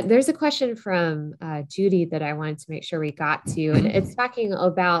 There's a question from Judy that I wanted to make sure we got to, and it's talking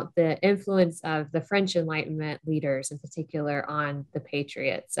about the influence of the French Enlightenment leaders in particular on the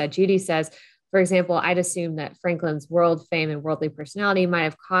Patriots. Judy says, for example, I'd assume that Franklin's world fame and worldly personality might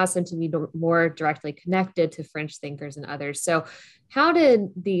have caused him to be more directly connected to French thinkers and others. So how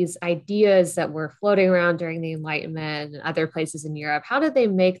did these ideas that were floating around during the Enlightenment and other places in Europe, how did they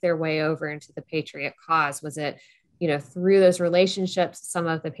make their way over into the Patriot cause? Was it, through those relationships some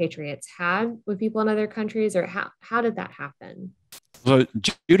of the Patriots had with people in other countries, or how did that happen? So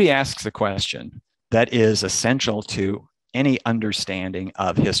Judy asks a question that is essential to any understanding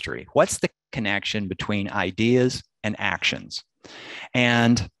of history. What's the connection between ideas and actions?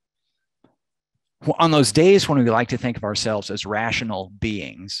 And on those days when we like to think of ourselves as rational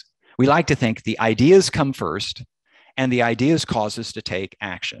beings, we like to think the ideas come first and the ideas cause us to take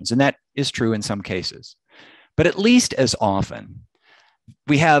actions. And that is true in some cases. But at least as often,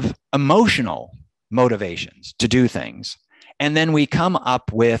 we have emotional motivations to do things. And then we come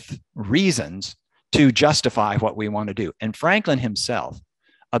up with reasons to justify what we want to do. And Franklin himself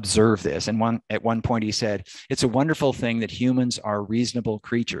observed this. And at one point he said, it's a wonderful thing that humans are reasonable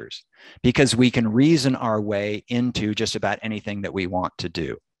creatures because we can reason our way into just about anything that we want to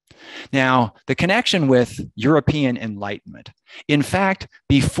do. Now, the connection with European Enlightenment, in fact,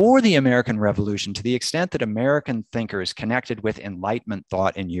 before the American Revolution, to the extent that American thinkers connected with Enlightenment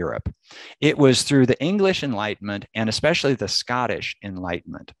thought in Europe, it was through the English Enlightenment and especially the Scottish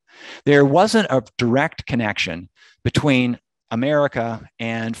Enlightenment. There wasn't a direct connection between America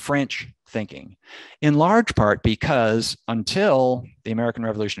and French thinking, in large part because until the American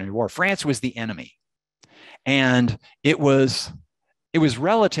Revolutionary War, France was the enemy. And it was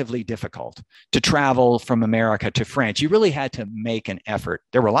relatively difficult to travel from America to France. You really had to make an effort.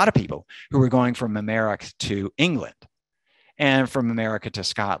 There were a lot of people who were going from America to England and from America to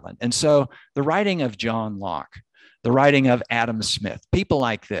Scotland. And so the writing of John Locke the writing of Adam Smith, people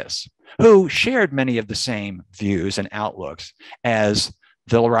like this, who shared many of the same views and outlooks as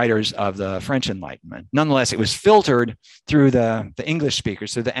the writers of the French Enlightenment. Nonetheless, it was filtered through the English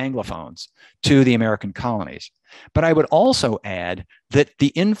speakers, through the Anglophones, to the American colonies. But I would also add that the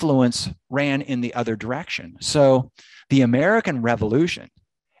influence ran in the other direction. So the American Revolution,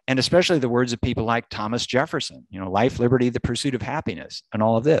 and especially the words of people like Thomas Jefferson, life, liberty, the pursuit of happiness, and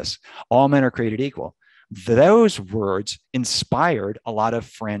all of this, all men are created equal. Those words inspired a lot of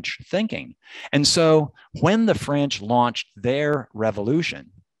French thinking. And so when the French launched their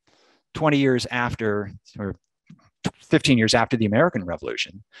revolution 20 years after, or 15 years after the American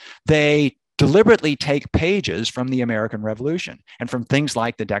Revolution, they deliberately take pages from the American Revolution and from things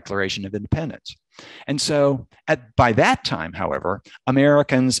like the Declaration of Independence. And so by that time, however,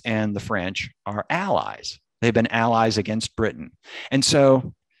 Americans and the French are allies. They've been allies against Britain. And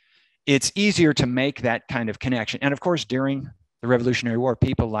so it's easier to make that kind of connection. And of course, during the Revolutionary War,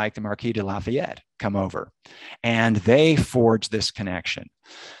 people like the Marquis de Lafayette come over and they forge this connection.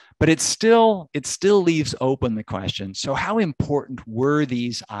 But it still leaves open the question, so how important were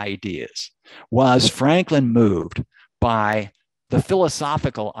these ideas? Was Franklin moved by the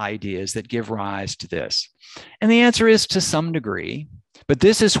philosophical ideas that give rise to this? And the answer is to some degree, but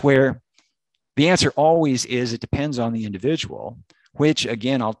this is where the answer always is, it depends on the individual, which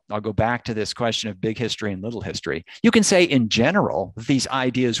again, I'll go back to this question of big history and little history. You can say in general, these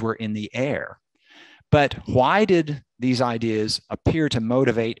ideas were in the air, but why did these ideas appear to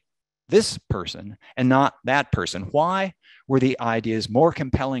motivate this person and not that person? Why were the ideas more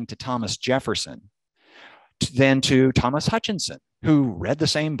compelling to Thomas Jefferson than to Thomas Hutchinson, who read the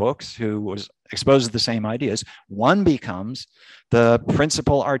same books, who was exposed to the same ideas? One becomes the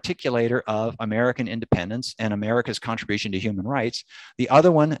principal articulator of American independence and America's contribution to human rights. The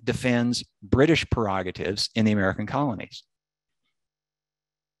other one defends British prerogatives in the American colonies.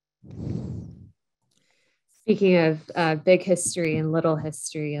 Speaking of big history and little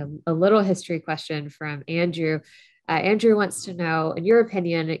history, a little history question from Andrew. Andrew wants to know, in your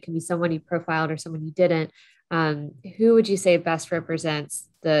opinion, it can be someone you profiled or someone you didn't, who would you say best represents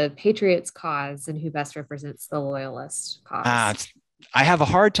the Patriots' cause and who best represents the Loyalist cause? I have a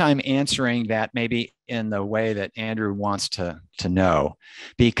hard time answering that maybe in the way that Andrew wants to know,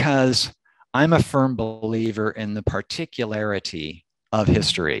 because I'm a firm believer in the particularity of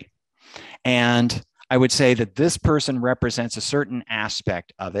history. And I would say that this person represents a certain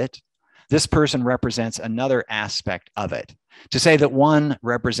aspect of it. This person represents another aspect of it. To say that one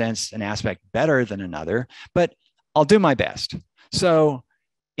represents an aspect better than another, but I'll do my best. So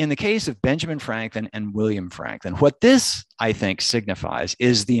in the case of Benjamin Franklin and William Franklin, what this, I think, signifies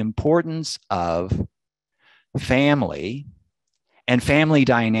is the importance of family and family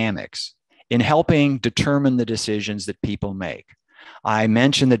dynamics in helping determine the decisions that people make. I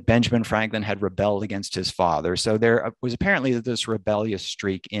mentioned that Benjamin Franklin had rebelled against his father, so there was apparently this rebellious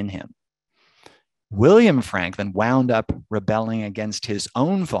streak in him. William Franklin wound up rebelling against his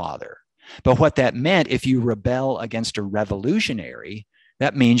own father. But what that meant, if you rebel against a revolutionary,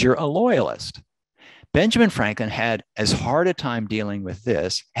 that means you're a loyalist. Benjamin Franklin had as hard a time dealing with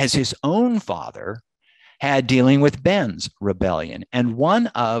this as his own father had dealing with Ben's rebellion. And one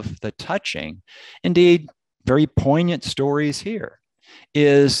of the touching, indeed very poignant stories here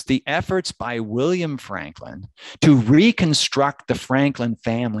is the efforts by William Franklin to reconstruct the Franklin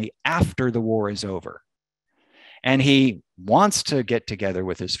family after the war is over. And he wants to get together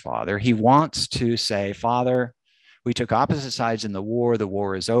with his father. He wants to say, Father, we took opposite sides in the war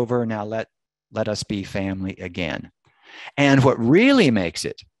is over, now let us be family again. And what really makes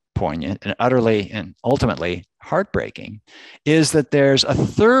it poignant and utterly and ultimately heartbreaking is that there's a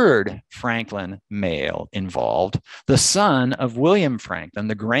third Franklin male involved, the son of William Franklin,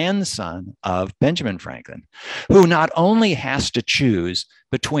 the grandson of Benjamin Franklin, who not only has to choose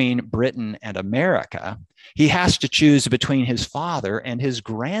between Britain and America, he has to choose between his father and his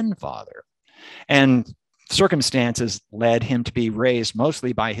grandfather. And circumstances led him to be raised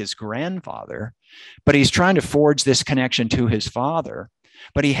mostly by his grandfather, but he's trying to forge this connection to his father.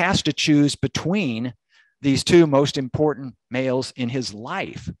 But he has to choose between these two most important males in his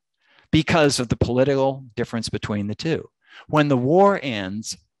life because of the political difference between the two. When the war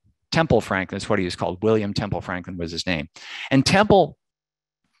ends, Temple Franklin is what he was called. William Temple Franklin was his name. And Temple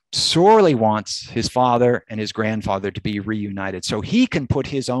sorely wants his father and his grandfather to be reunited so he can put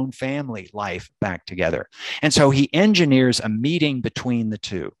his own family life back together. And so he engineers a meeting between the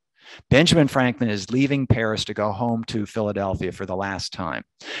two. Benjamin Franklin is leaving Paris to go home to Philadelphia for the last time.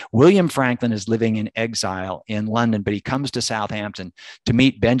 William Franklin is living in exile in London, but he comes to Southampton to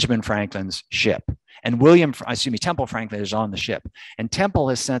meet Benjamin Franklin's ship. And Temple Franklin is on the ship. And Temple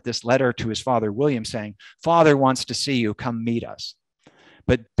has sent this letter to his father, William, saying, "Father wants to see you, come meet us."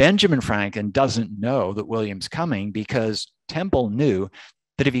 But Benjamin Franklin doesn't know that William's coming, because Temple knew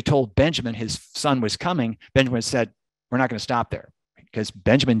that if he told Benjamin his son was coming, Benjamin said, "We're not going to stop there," because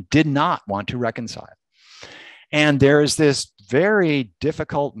Benjamin did not want to reconcile. And there is this very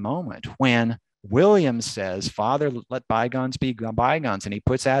difficult moment when William says, "Father, let bygones be bygones," and he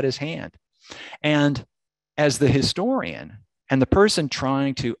puts out his hand. And as the historian and the person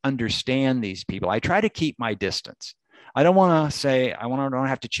trying to understand these people, I try to keep my distance. I don't want to say, I don't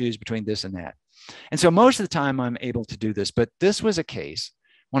have to choose between this and that. And so most of the time I'm able to do this, but this was a case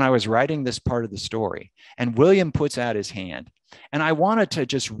when I was writing this part of the story and William puts out his hand, and I wanted to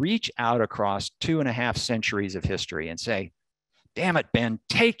just reach out across 2.5 centuries of history and say, "Damn it, Ben,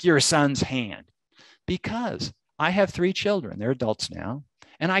 take your son's hand," because I have 3 children. They're adults now,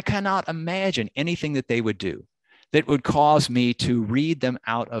 and I cannot imagine anything that they would do that would cause me to read them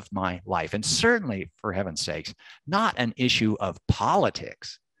out of my life. And certainly, for heaven's sakes, not an issue of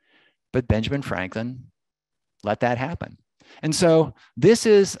politics. But Benjamin Franklin let that happen. And so this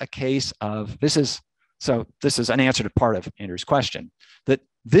is a case of, this is an answer to part of Andrew's question, that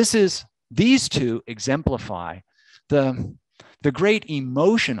these two exemplify the great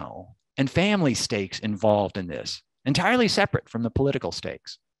emotional and family stakes involved in this, entirely separate from the political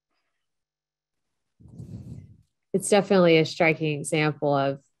stakes. It's definitely a striking example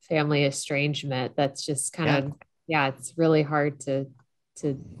of family estrangement. That's just it's really hard to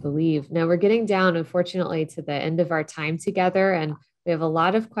believe. Now we're getting down, unfortunately, to the end of our time together, and we have a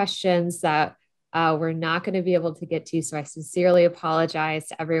lot of questions that we're not going to be able to get to. So I sincerely apologize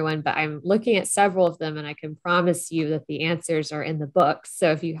to everyone, but I'm looking at several of them and I can promise you that the answers are in the book.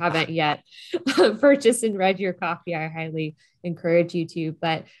 So if you haven't yet purchased and read your copy, I highly encourage you to.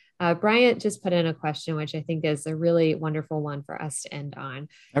 But Bryant just put in a question, which I think is a really wonderful one for us to end on.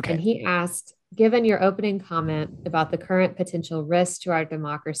 Okay. And he asked, given your opening comment about the current potential risks to our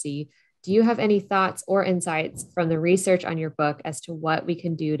democracy, do you have any thoughts or insights from the research on your book as to what we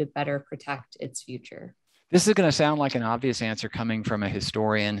can do to better protect its future? This is going to sound like an obvious answer coming from a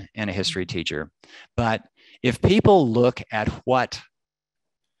historian and a history teacher. But if people look at what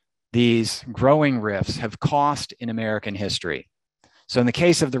these growing rifts have cost in American history, so in the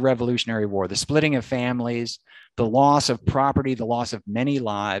case of the Revolutionary War, the splitting of families, the loss of property, the loss of many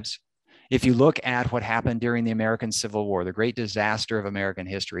lives, if you look at what happened during the American Civil War, the great disaster of American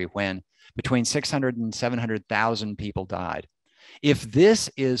history, when between 600 and 700,000 people died, if this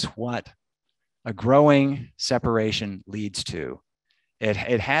is what a growing separation leads to, it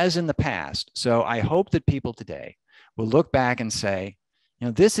has in the past. So I hope that people today will look back and say,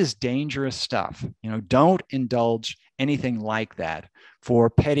 this is dangerous stuff. Don't indulge anything like that for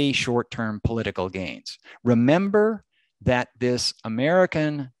petty short-term political gains. Remember that this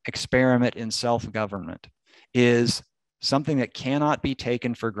American experiment in self-government is something that cannot be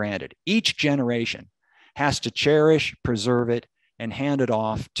taken for granted. Each generation has to cherish, preserve it, and hand it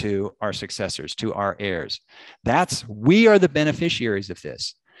off to our successors, to our heirs. We are the beneficiaries of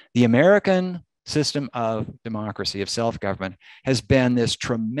this. The American system of democracy, of self-government, has been this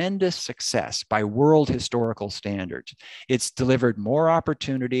tremendous success by world historical standards. It's delivered more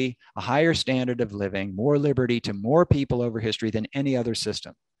opportunity, a higher standard of living, more liberty to more people over history than any other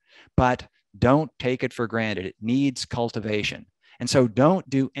system. But don't take it for granted. It needs cultivation. And so don't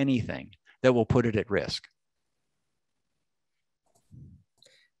do anything that will put it at risk.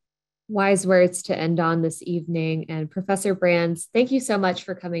 Wise words to end on this evening. And Professor Brands, thank you so much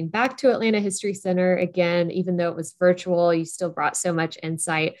for coming back to Atlanta History Center again. Even though it was virtual, you still brought so much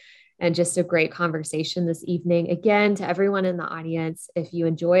insight and just a great conversation this evening. Again, to everyone in the audience, if you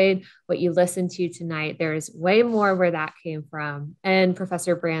enjoyed what you listened to tonight, there's way more where that came from. And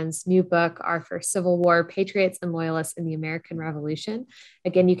Professor Brands' new book, Our First Civil War, Patriots and Loyalists in the American Revolution.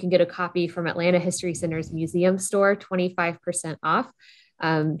 Again, you can get a copy from Atlanta History Center's museum store, 25% off.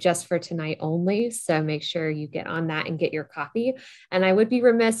 Just for tonight only. So make sure you get on that and get your copy. And I would be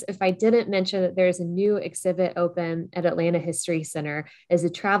remiss if I didn't mention that there's a new exhibit open at Atlanta History Center. It's a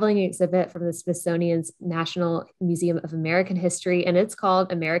traveling exhibit from the Smithsonian's National Museum of American History, and it's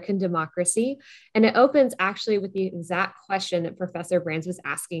called American Democracy. And it opens actually with the exact question that Professor Brands was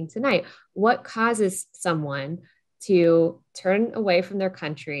asking tonight. What causes someone to turn away from their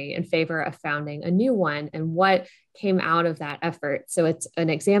country in favor of founding a new one, and what came out of that effort? So it's an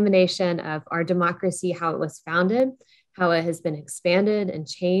examination of our democracy, how it was founded, how it has been expanded and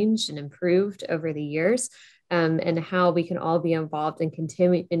changed and improved over the years. and how we can all be involved in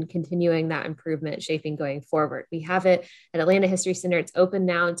continuing that improvement shaping going forward. We have it at Atlanta History Center. It's open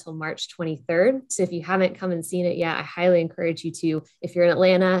now until March 23rd. So if you haven't come and seen it yet, I highly encourage you to. If you're in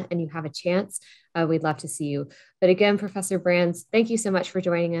Atlanta and you have a chance, we'd love to see you. But again, Professor Brands, thank you so much for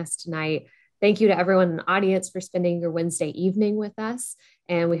joining us tonight. Thank you to everyone in the audience for spending your Wednesday evening with us,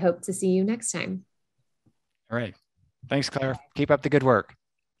 and we hope to see you next time. All right. Thanks, Claire. Keep up the good work.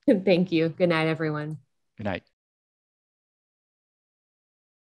 Thank you. Good night, everyone. Good night.